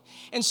world.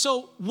 And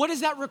so what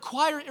does that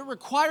require? It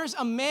requires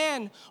a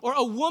man or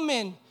a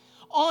woman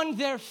on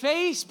their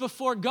face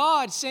before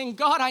God saying,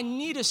 God, I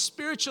need a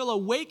spiritual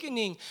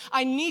awakening.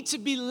 I need to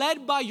be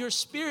led by your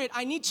Spirit.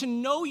 I need to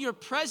know your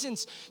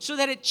presence so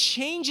that it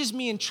changes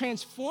me and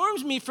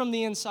transforms me from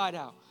the inside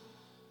out.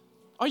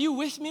 Are you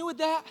with me with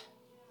that?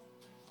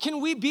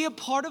 Can we be a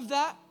part of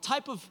that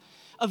type of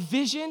a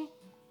vision?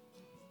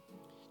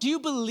 Do you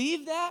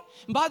believe that?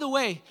 And by the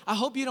way, I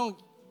hope you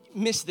don't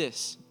miss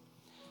this.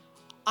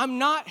 I'm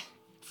not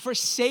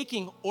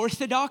forsaking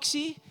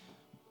orthodoxy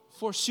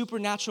for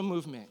supernatural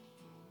movement.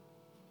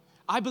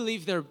 I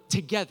believe they're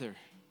together.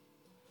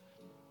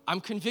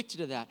 I'm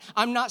convicted of that.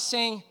 I'm not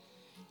saying,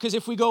 because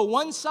if we go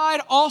one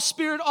side, all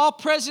spirit, all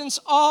presence,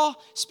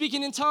 all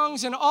speaking in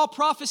tongues and all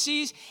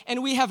prophecies,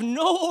 and we have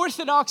no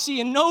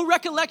orthodoxy and no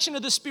recollection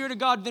of the Spirit of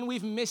God, then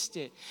we've missed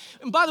it.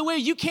 And by the way,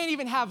 you can't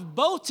even have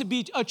both to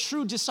be a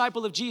true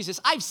disciple of Jesus.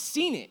 I've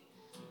seen it.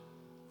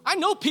 I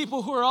know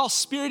people who are all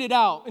spirited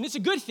out, and it's a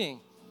good thing.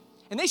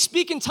 And they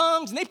speak in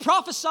tongues, and they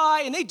prophesy,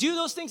 and they do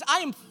those things. I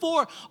am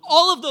for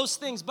all of those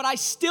things, but I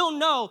still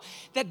know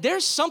that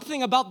there's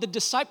something about the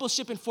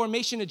discipleship and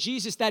formation of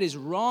Jesus that is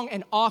wrong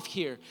and off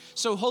here.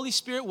 So Holy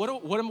Spirit, what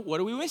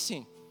are we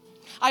missing?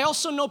 I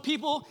also know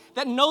people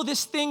that know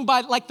this thing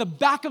by like the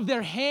back of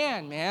their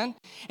hand, man.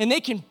 And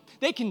they can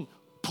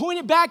point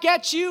it back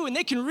at you, and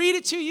they can read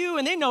it to you,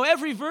 and they know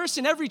every verse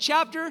and every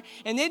chapter,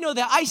 and they know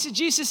the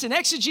eisegesis and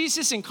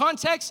exegesis and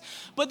context,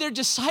 but their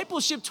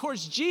discipleship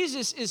towards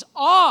Jesus is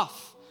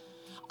off.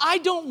 I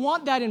don't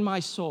want that in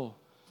my soul.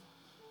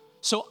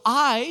 So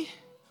I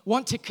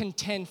want to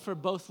contend for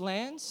both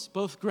lands,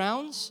 both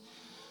grounds,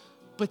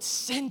 but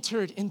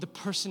centered in the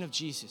person of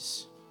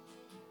Jesus.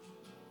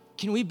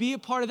 Can we be a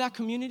part of that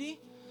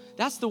community?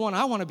 That's the one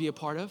I want to be a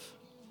part of.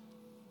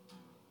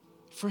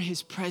 For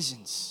his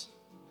presence.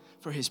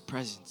 For his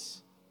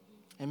presence.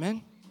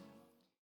 Amen?